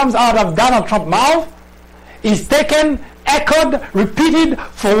that comes out of Donald Trump's mouth is taken, echoed, repeated,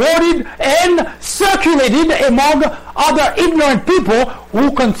 forwarded, and circulated among other ignorant people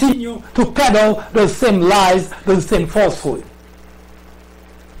who continue to peddle the same lies, the same falsehood.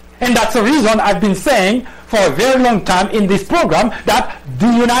 And that's the reason I've been saying for a very long time in this program that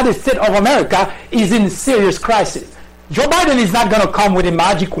the United States of America is in serious crisis. Joe Biden is not going to come with a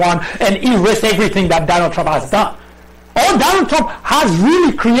magic wand and erase everything that Donald Trump has done. Oh, Donald Trump has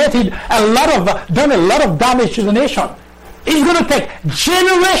really done a lot of damage to the nation. It's going to take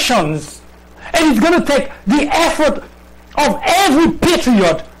generations, and it's going to take the effort of every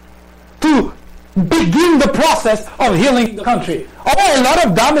patriot to begin the process of healing the country. Oh, a lot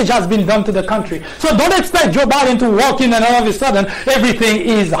of damage has been done to the country. So don't expect Joe Biden to walk in and all of a sudden everything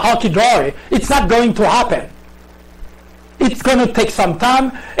is hunky-dory. It's not going to happen. It's going to take some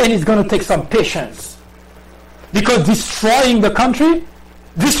time, and it's going to take some patience. Because destroying the country,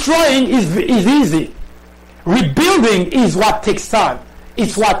 destroying is easy. Rebuilding is what takes time.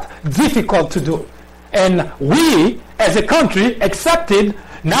 It's what's difficult to do. And we, as a country, accepted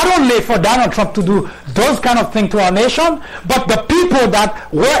not only for Donald Trump to do those kind of things to our nation, but the people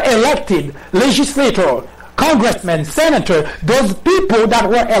that were elected, legislators, congressmen, senators, those people that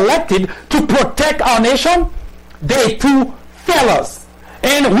were elected to protect our nation, they too fail us.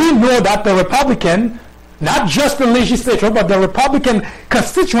 And we know that the Republican, not just the legislature, but the Republican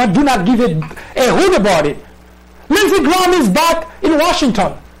constituents do not give a hoot about it. Lindsey Graham is back in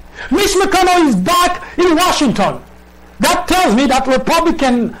Washington. Mitch McConnell is back in Washington. That tells me that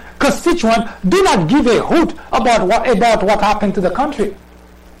Republican constituents do not give a hoot about what happened to the country.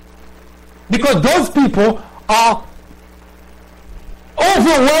 Because those people are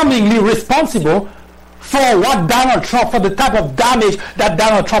overwhelmingly responsible for what Donald Trump, for the type of damage that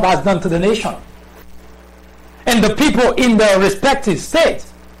Donald Trump has done to the nation. And the people in their respective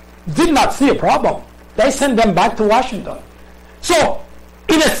states did not see a problem. They sent them back to Washington. So,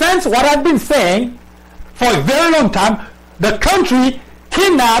 in a sense, what I've been saying for a very long time, the country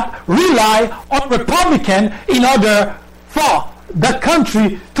cannot rely on Republicans in order for the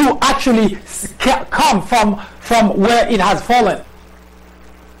country to actually come from where it has fallen.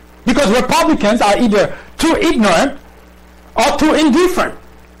 Because Republicans are either too ignorant or too indifferent.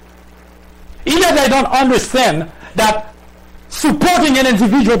 Either they don't understand that supporting an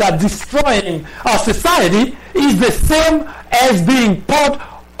individual that's destroying our society is the same as being part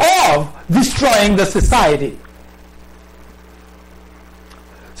of destroying the society.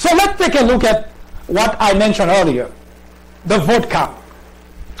 So let's take a look at what I mentioned earlier, the vote count.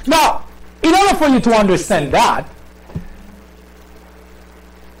 Now, in order for you to understand that,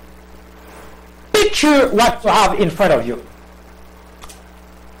 picture what you have in front of you.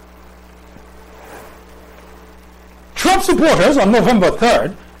 Trump supporters on November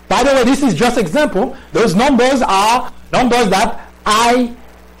 3rd, by the way, this is just example, those numbers are numbers that I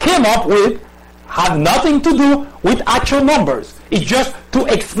came up with, have nothing to do with actual numbers. It's just to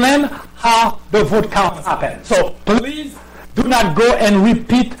explain how the vote count happened. So please do not go and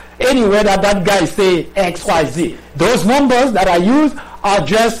repeat anywhere that guy say X, Y, Z. Those numbers that I use are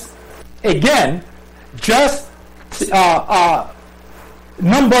just, again, just number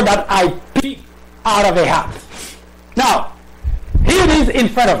that I picked out of a hat. Now, Here it is in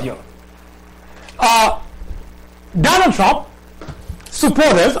front of you. Donald Trump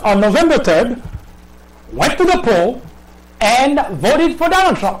supporters on November 3rd went to the poll and voted for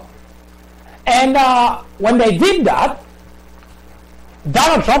Donald Trump. And when they did that,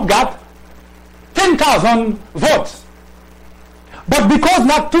 Donald Trump got 10,000 votes. But because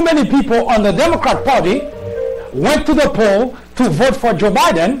not too many people on the Democrat Party went to the poll to vote for Joe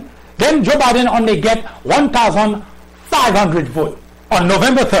Biden, then Joe Biden only get 1,500 votes on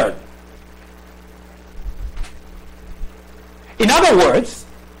November 3rd. In other words,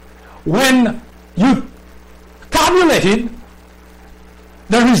 when you tabulated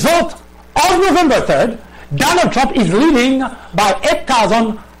the result of November 3rd, Donald Trump is leading by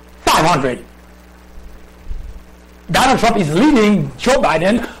 8,500. Donald Trump is leading Joe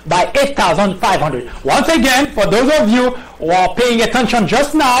Biden by 8,500. Once again, for those of you who are paying attention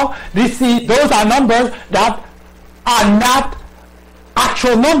just now, those are numbers that are not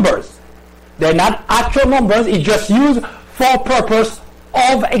actual numbers. They're not actual numbers. It's just used for purpose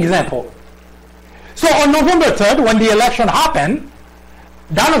of example. So on November 3rd, when the election happened,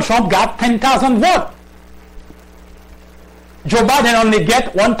 Donald Trump got 10,000 votes. Joe Biden only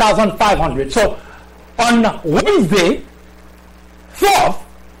get 1,500. So on Wednesday 4th,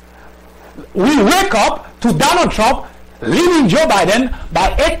 we wake up to Donald Trump leading Joe Biden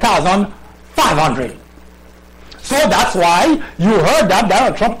by 8,500. So that's why you heard that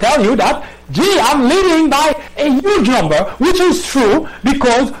Donald Trump tell you that, gee, I'm leading by a huge number, which is true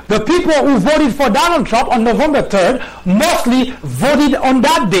because the people who voted for Donald Trump on November 3rd mostly voted on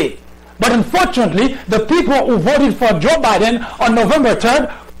that day. But unfortunately, the people who voted for Joe Biden on November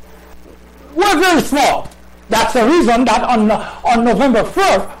 3rd were very small. That's the reason that on November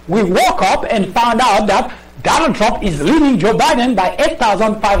 1st, we woke up and found out that Donald Trump is leading Joe Biden by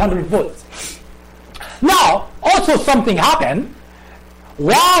 8,500 votes. Now, also something happened.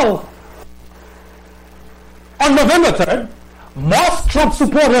 While on November 3rd, most Trump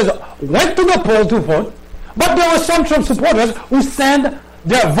supporters went to the poll to vote, but there were some Trump supporters who sent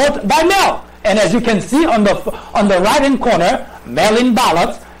their vote by mail. And as you can see on the right-hand corner, mail-in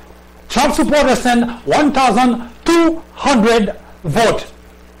ballots, Trump supporters sent 1,200 votes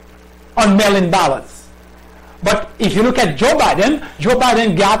on mail-in ballots. But if you look at Joe Biden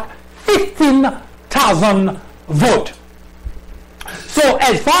got 15,000 votes. So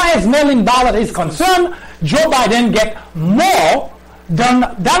as far as mail-in ballot is concerned, Joe Biden get more than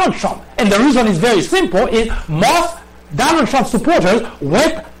Donald Trump. And the reason is very simple, is most Donald Trump supporters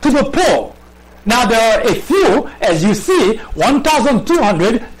went to the poll. Now there are a few, as you see,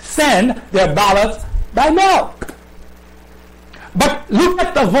 1,200 send their ballots by mail. But look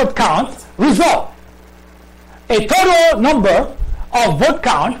at the vote count result. A total number of vote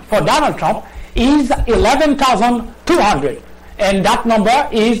count for Donald Trump is 11,200. And that number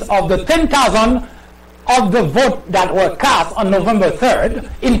is of the 10,000 of the vote that were cast on November 3rd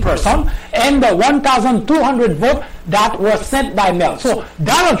in person, and the 1,200 votes that were sent by mail. So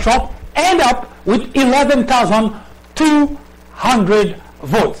Donald Trump ended up with 11,200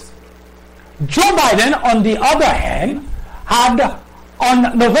 votes. Joe Biden, on the other hand, had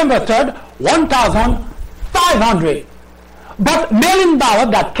on November 3rd 1,500. But mail-in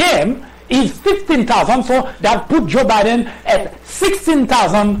ballot that came is 15,000, so that put Joe Biden at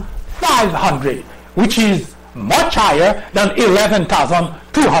 16,500, which is much higher than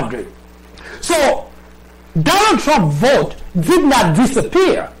 11,200. So Donald Trump's vote did not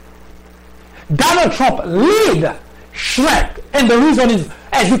disappear. Donald Trump's lead shrank, and the reason is,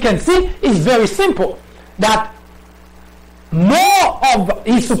 as you can see, is very simple, that more of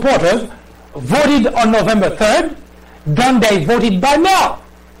his supporters voted on November 3rd than they voted by mail.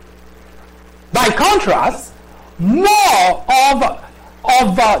 By contrast, more of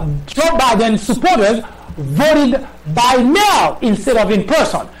Joe Biden's supporters voted by mail instead of in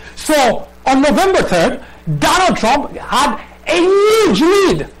person. So on November 3rd, Donald Trump had a huge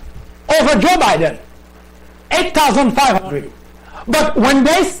lead over Joe Biden, 8,500. But when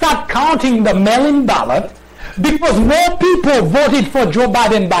they start counting the mail-in ballot, because more people voted for Joe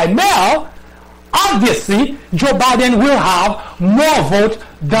Biden by mail, obviously Joe Biden will have more votes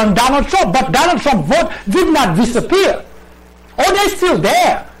than Donald Trump. But Donald Trump's vote did not disappear. Oh, they're still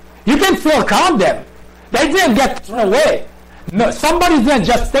there. You can still count them. They didn't get thrown away. No, somebody didn't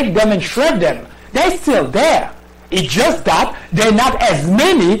just take them and shred them. They're still there. It's just that they're not as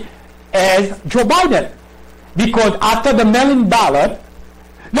many as Joe Biden. Because after the mail-in ballot,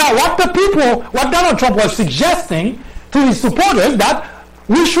 now what Donald Trump was suggesting to his supporters, that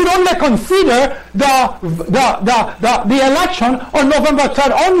we should only consider the election on November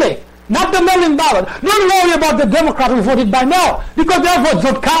 3rd only. not the mail-in ballot. Don't worry about the Democrats who voted by mail, because their votes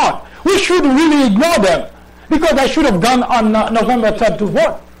don't count. We should really ignore them, because they should have gone on November 3rd to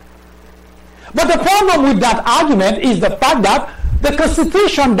vote. But the problem with that argument is the fact that the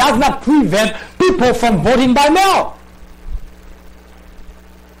Constitution does not prevent people from voting by mail.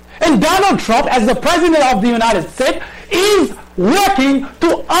 And Donald Trump, as the President of the United States, is working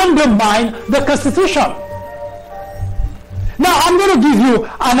to undermine the Constitution. Now, I'm going to give you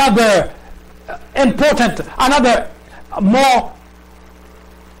another more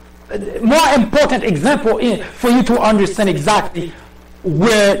important example for you to understand exactly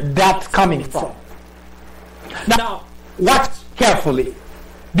where that's coming from. Now, watch carefully,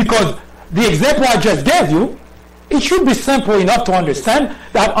 because the example I just gave you, it should be simple enough to understand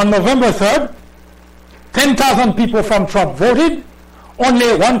that on November 3rd, 10,000 people from Trump voted,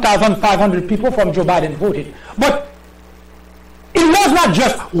 only 1,500 people from Joe Biden voted. But it was not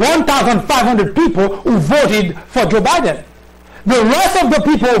just 1,500 people who voted for Joe Biden. The rest of the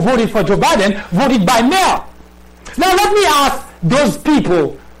people who voted for Joe Biden voted by mail. Now let me ask those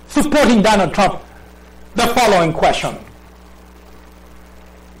people supporting Donald Trump the following question.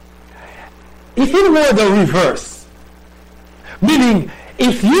 If it were the reverse, meaning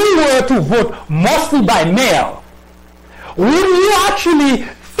if you were to vote mostly by mail, would you actually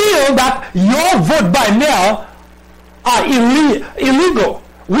feel that your vote by mail are illegal?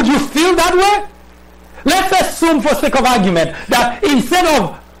 Would you feel that way? Let's assume, for sake of argument, that instead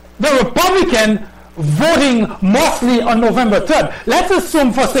of the Republican voting mostly on November 3rd, let's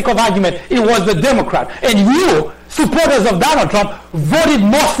assume, for sake of argument, it was the Democrat, and you, supporters of Donald Trump, voted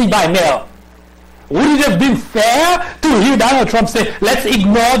mostly by mail. Would it have been fair to hear Donald Trump say, let's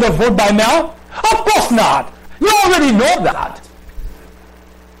ignore the vote by mail? Of course not. You already know that.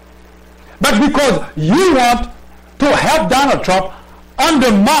 But because you want to help Donald Trump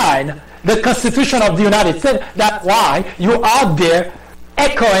undermine the Constitution of the United States, that's why you're out there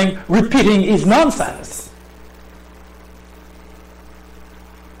echoing, repeating his nonsense.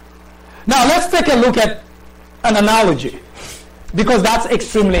 Now let's take a look at an analogy, because that's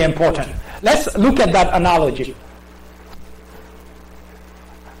extremely important. Let's look at that analogy.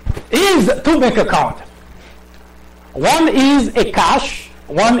 Here's two bank accounts. One is a cash,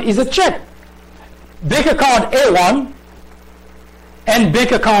 one is a check. Bank account A1 and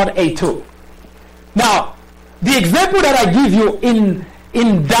bank account A2. Now, the example that I give you in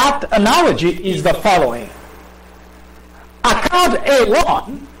that analogy is the following. Account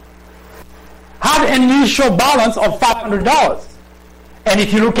A1 had an initial balance of $500. And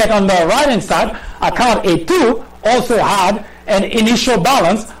if you look at on the right hand side, account A2 also had an initial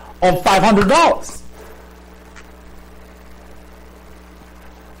balance of $500.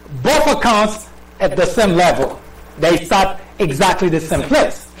 Both accounts at the same level. They start exactly the same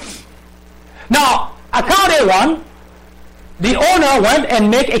place. Now, account A1, the owner went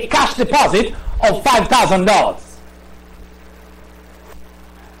and made a cash deposit of $5,000.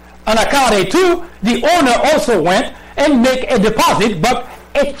 On account A2, the owner also went and made a deposit, but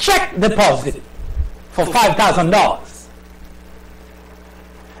a check deposit for $5,000.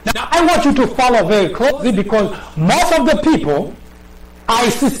 Now, I want you to follow very closely, because most of the people, I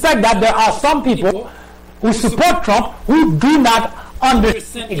suspect that there are some people who support Trump who do not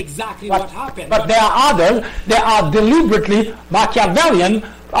understand exactly what happened. But there are others that are deliberately Machiavellian,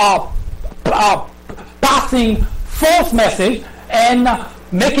 passing false message and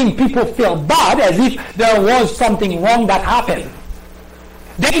making people feel bad as if there was something wrong that happened.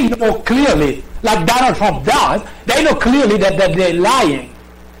 They know clearly, like Donald Trump does, they know clearly that they're lying.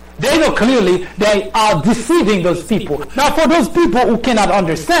 They know clearly they are deceiving those people. Now, for those people who cannot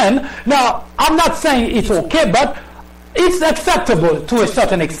understand, now, I'm not saying it's okay, but it's acceptable to a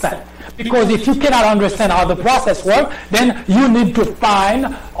certain extent. Because if you cannot understand how the process works, then you need to find,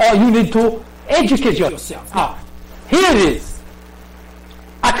 or you need to educate yourself. Here it is.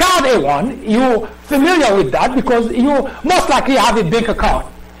 Account A1, you're familiar with that because you most likely have a bank account.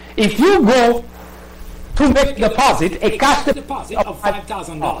 If you go to make a deposit, a cash deposit of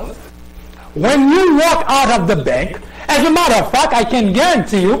 $5,000, when you walk out of the bank, as a matter of fact, I can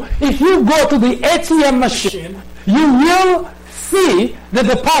guarantee you, if you go to the ATM machine, you will see the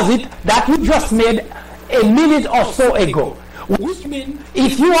deposit that you just made a minute or so ago. Which means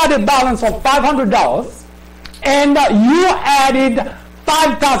if you had a balance of $500 and you added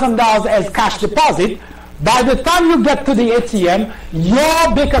 $5,000 as cash deposit, by the time you get to the ATM,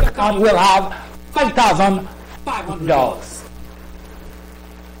 your bank account will have $5,500.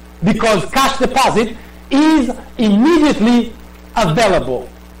 Because cash deposit is immediately available.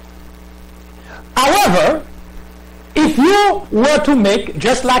 However, if if you were to make,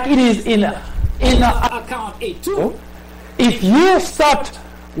 just like it is in account A2, if you start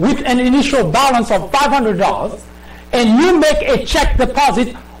with an initial balance of $500 and you make a check deposit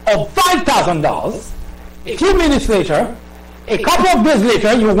of $5,000, a few minutes later, a couple of days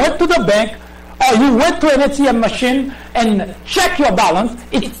later, you went to the bank or you went to an ATM machine and check your balance,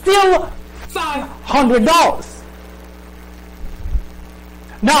 it's still $500.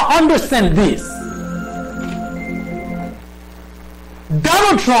 Now understand this.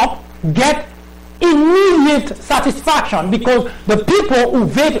 Donald Trump get immediate satisfaction because the people who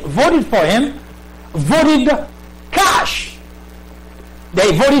voted for him voted cash.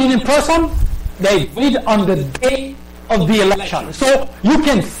 They voted in person, they voted on the day of the election. So you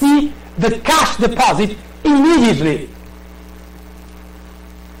can see the cash deposit immediately.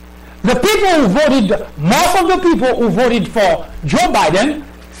 The people who voted, most of the people who voted for Joe Biden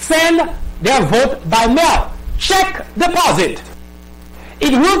send their vote by mail. Check deposit.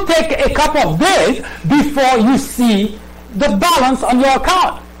 It will take a couple of days before you see the balance on your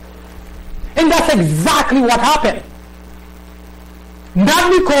account. And that's exactly what happened. Not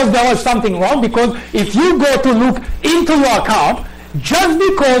because there was something wrong, because if you go to look into your account, just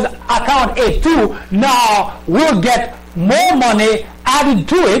because account A2 now will get more money added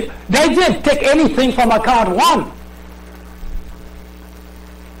to it, they didn't take anything from account 1.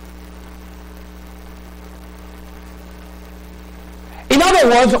 In other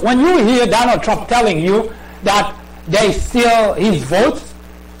words, when you hear Donald Trump telling you that they steal his votes,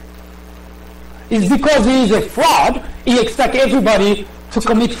 it's because he is a fraud. He expects everybody to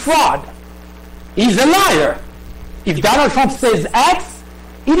commit fraud. He's a liar. If Donald Trump says X,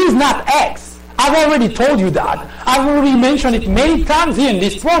 it is not X. I've already told you that. I've already mentioned it many times here in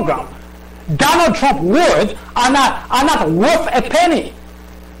this program. Donald Trump's words are not worth a penny.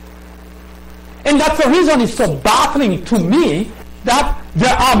 And that's the reason it's so baffling to me that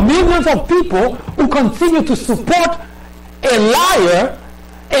there are millions of people who continue to support a liar,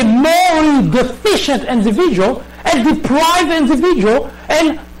 a morally deficient individual, a deprived individual,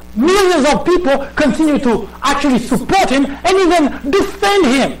 and millions of people continue to actually support him and even defend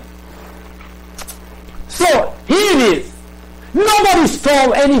him. So here it is. Nobody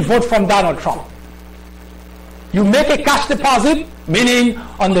stole any vote from Donald Trump. You make a cash deposit, meaning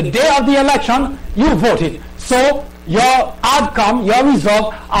on the day of the election, you voted. So your outcome, your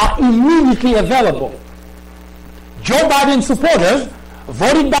results are immediately available. Joe Biden supporters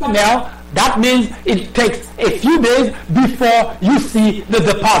voted by mail. That means it takes a few days before you see the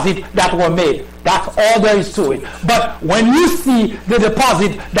deposit that were made. That's all there is to it. But when you see the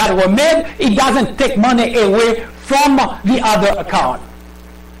deposit that were made, it doesn't take money away from the other account.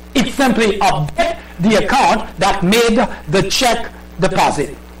 It simply updates the account that made the check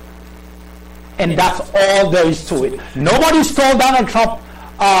deposit. And that's all there is to it. Nobody stole Donald Trump's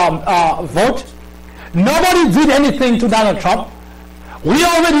vote. Nobody did anything to Donald Trump. We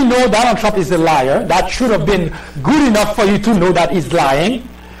already know Donald Trump is a liar. That should have been good enough for you to know that he's lying.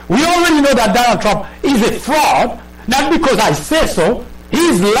 We already know that Donald Trump is a fraud, not because I say so.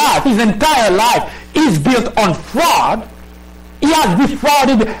 His life, his entire life is built on fraud. He has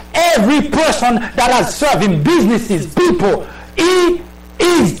defrauded every person that has served him, businesses, people. He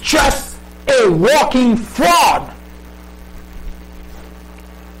is just a walking fraud.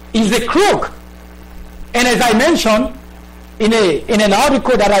 He's a crook. And as I mentioned, in an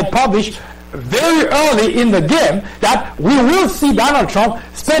article that I published very early in the game, that we will see Donald Trump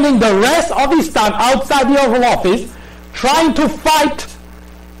spending the rest of his time outside the Oval Office trying to fight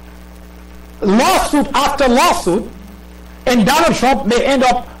lawsuit after lawsuit, and Donald Trump may end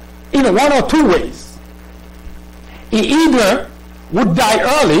up in one or two ways. He either would die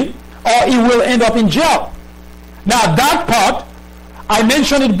early or he will end up in jail. Now that part, I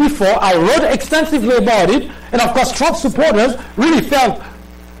mentioned it before, I wrote extensively about it, and of course Trump supporters really felt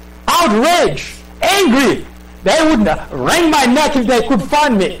outraged, angry. They would wring my neck if they could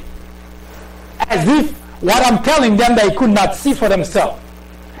find me. As if what I'm telling them they could not see for themselves.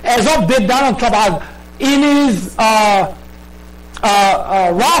 As of date, Donald Trump has in his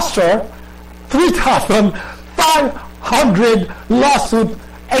roster 3,500 lawsuits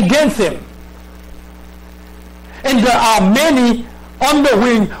against him. And there are many on the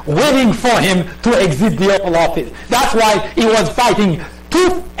wing waiting for him to exit the Oval Office. That's why he was fighting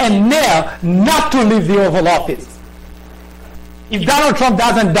tooth and nail not to leave the Oval Office. If Donald Trump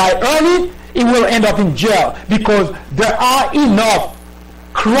doesn't die early, he will end up in jail, because there are enough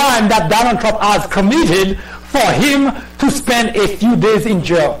crime that Donald Trump has committed for him to spend a few days in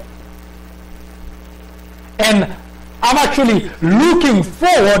jail. And I'm actually looking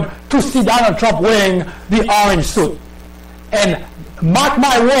forward to see Donald Trump wearing the orange suit. And mark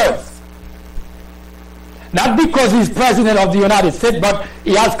my words, not because he's president of the United States, but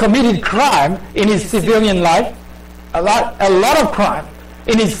he has committed crime in his civilian life, a lot of crime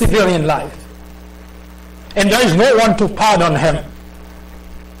in his civilian life. And there is no one to pardon him.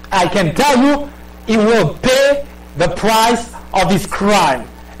 I can tell you, he will pay the price of his crime,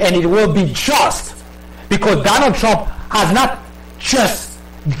 and it will be just, because Donald Trump has not just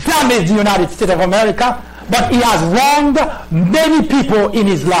damaged the United States of America, but he has wronged many people in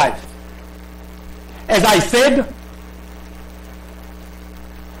his life. As I said,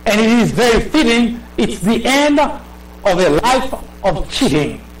 and it is very fitting, it's the end of a life of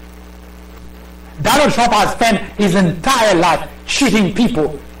cheating. Donald Trump has spent his entire life cheating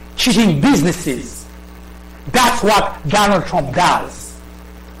people, cheating businesses. That's what Donald Trump does.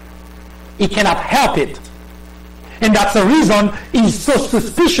 He cannot help it. And that's the reason he's so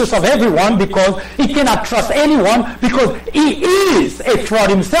suspicious of everyone, because he cannot trust anyone, because he is a fraud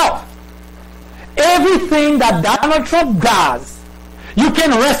himself. Everything that Donald Trump does, you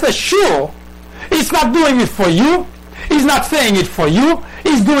can rest assured he's not doing it for you. He's not saying it for you.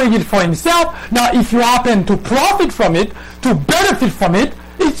 He's doing it for himself. Now, if you happen to profit from it, to benefit from it,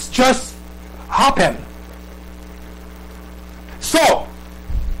 it's just happen. So,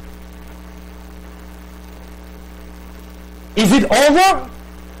 is it over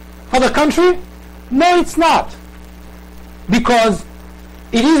for the country? No, it's not. Because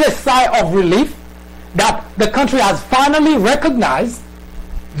it is a sigh of relief that the country has finally recognized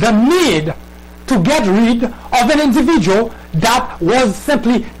the need to get rid of an individual that was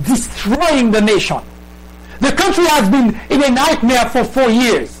simply destroying the nation. The country has been in a nightmare for 4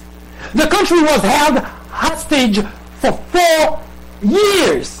 years. The country was held hostage for 4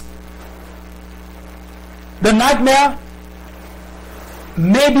 years. The nightmare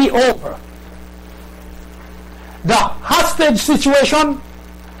may be over. The hostage situation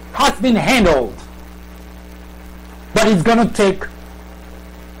has been handled, but it's going to take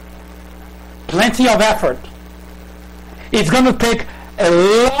plenty of effort. It's going to take a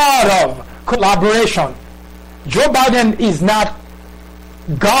lot of collaboration. Joe Biden is not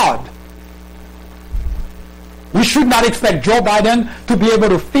God. We should not expect Joe Biden to be able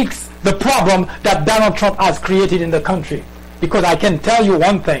to fix the problem that Donald Trump has created in the country. Because I can tell you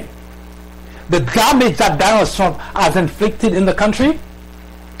one thing. The damage that Donald Trump has inflicted in the country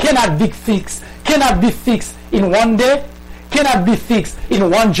cannot be fixed in one day, cannot be fixed in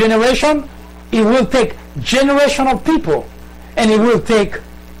one generation. It will take generation of people, and it will take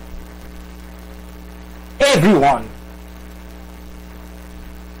everyone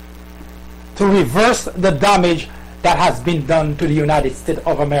to reverse the damage that has been done to the United States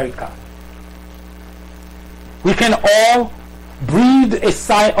of America. We can all breathe a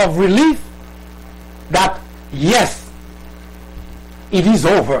sigh of relief that, yes, it is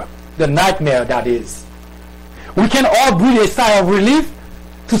over, the nightmare that is. We can all breathe a sigh of relief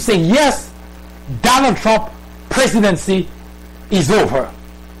to say, yes, Donald Trump presidency is over.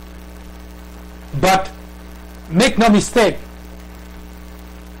 But make no mistake,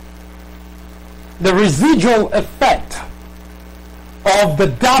 the residual effect of the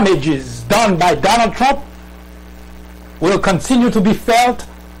damages done by Donald Trump will continue to be felt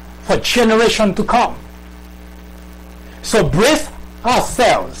for generations to come. So brace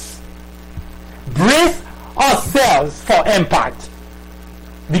ourselves for impact,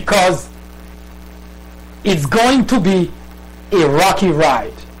 because it's going to be a rocky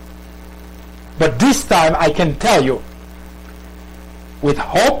ride. But this time I can tell you with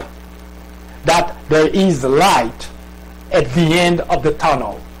hope that there is light at the end of the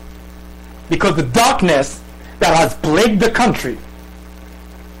tunnel, because the darkness that has plagued the country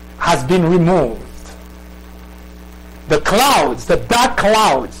has been removed. The clouds, the dark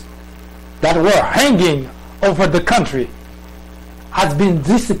clouds that were hanging over the country has been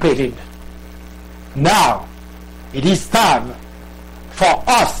dissipated. Now it is time for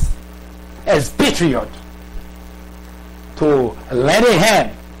us as patriots to lend a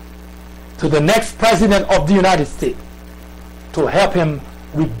hand to the next president of the United States to help him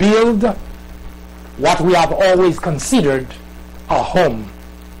rebuild what we have always considered a home.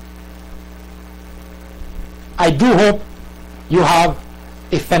 I do hope you have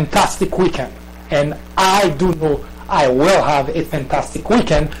a fantastic weekend, and I do know I will have a fantastic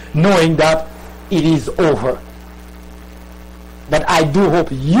weekend knowing that it is over. But I do hope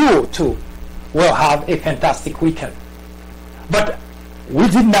you too will have a fantastic weekend. But we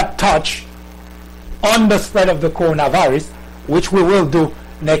did not touch on the spread of the coronavirus, which we will do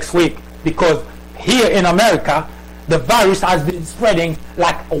next week, because here in America the virus has been spreading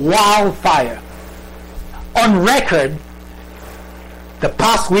like wildfire. On record, The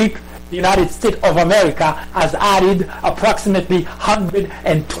past week, the United States of America has added approximately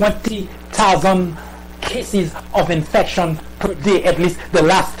 120,000 cases of infection per day, at least the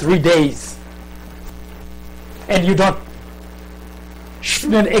last 3 days. And you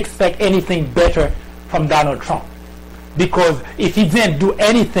shouldn't expect anything better from Donald Trump. Because if he didn't do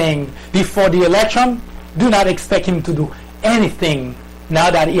anything before the election, do not expect him to do anything now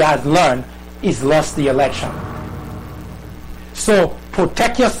that he has learned he's lost the election. So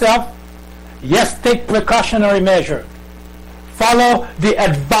protect yourself. Yes, take precautionary measure. Follow the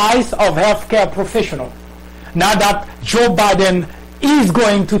advice of healthcare professionals. Now that Joe Biden is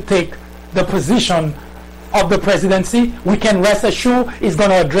going to take the position of the presidency, we can rest assured he's going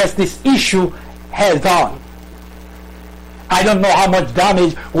to address this issue head on. I don't know how much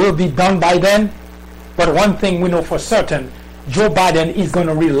damage will be done by then, but one thing we know for certain, Joe Biden is going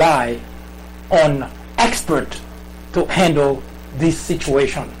to rely on experts to handle this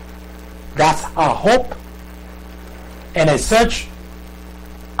situation. That's our hope. And as such,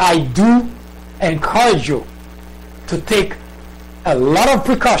 I do encourage you to take a lot of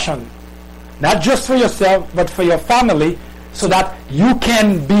precaution, not just for yourself, but for your family, so that you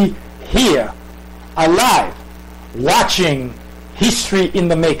can be here, alive, watching history in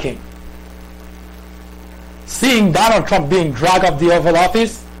the making. Seeing Donald Trump being dragged off the Oval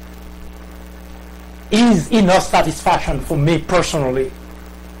Office is enough satisfaction for me personally,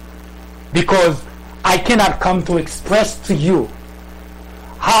 because I cannot come to express to you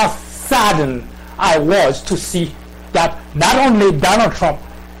how saddened I was to see that not only Donald Trump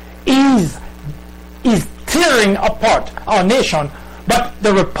is tearing apart our nation, but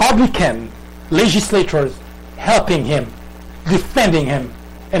the Republican legislators helping him, defending him,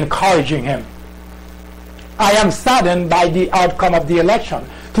 encouraging him. I am saddened by the outcome of the election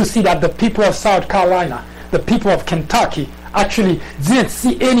to see that the people of South Carolina, the people of Kentucky, actually didn't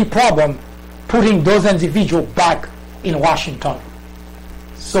see any problem putting those individuals back in Washington.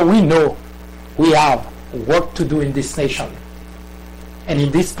 So we know we have work to do in this nation. And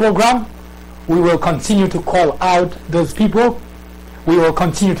in this program, we will continue to call out those people. We will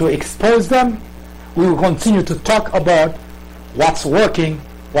continue to expose them. We will continue to talk about what's working,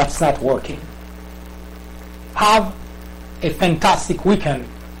 what's not working. Have a fantastic weekend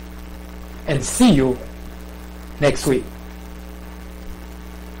and see you next week.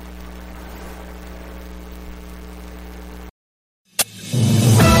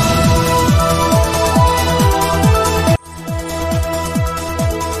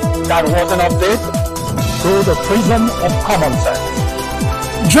 That was an update through the prism of common sense.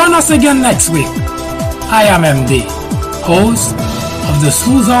 Join us again next week. I am MD, host of the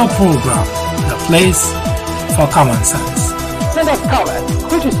Sluzar program, The Place for Common Sense. Send us comments,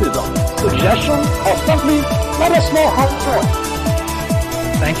 criticism, suggestions, or simply let us know how it's going.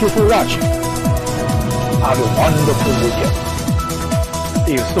 Thank you for watching. Have a wonderful weekend.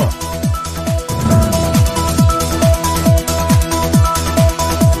 See you soon.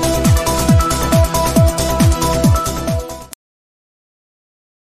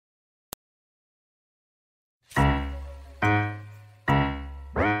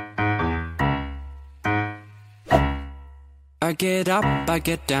 I get up, I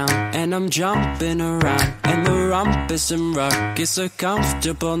get down, and I'm jumping around, and the rumpus and ruckus are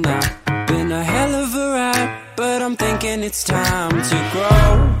comfortable now. Been a hell of a ride, but I'm thinking it's time to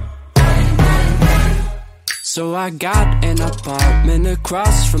grow. So I got an apartment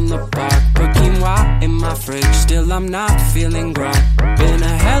across from the park, put quinoa in my fridge, still I'm not feeling grown. Been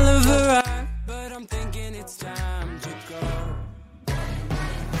a hell of a ride, but I'm thinking it's time to go.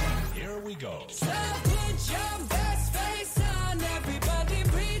 Here we go. So put your best face on, everybody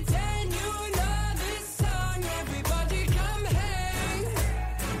pretend you know this song, everybody come hang.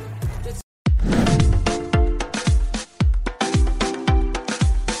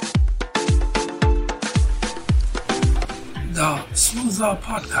 The Sluzar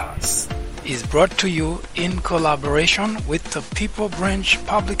podcast is brought to you in collaboration with the People Branch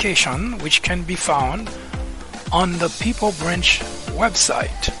publication, which can be found on the People Branch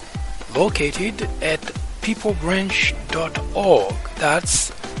website, located at peoplebranch.org.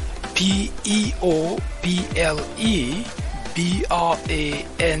 That's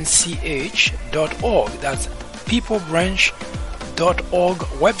peoplebranch.org. That's peoplebranch.org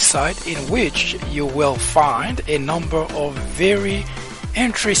website, in which you will find a number of very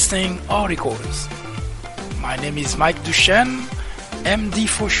interesting articles. My name is Mike Duchesne, MD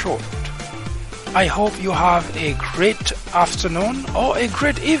for short. I hope you have a great afternoon or a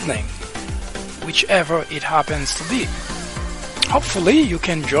great evening, whichever it happens to be. Hopefully you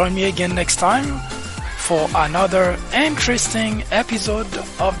can join me again next time for another interesting episode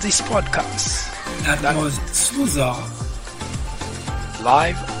of this podcast. That was Souza,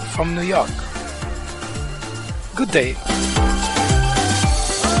 live from New York. Good day.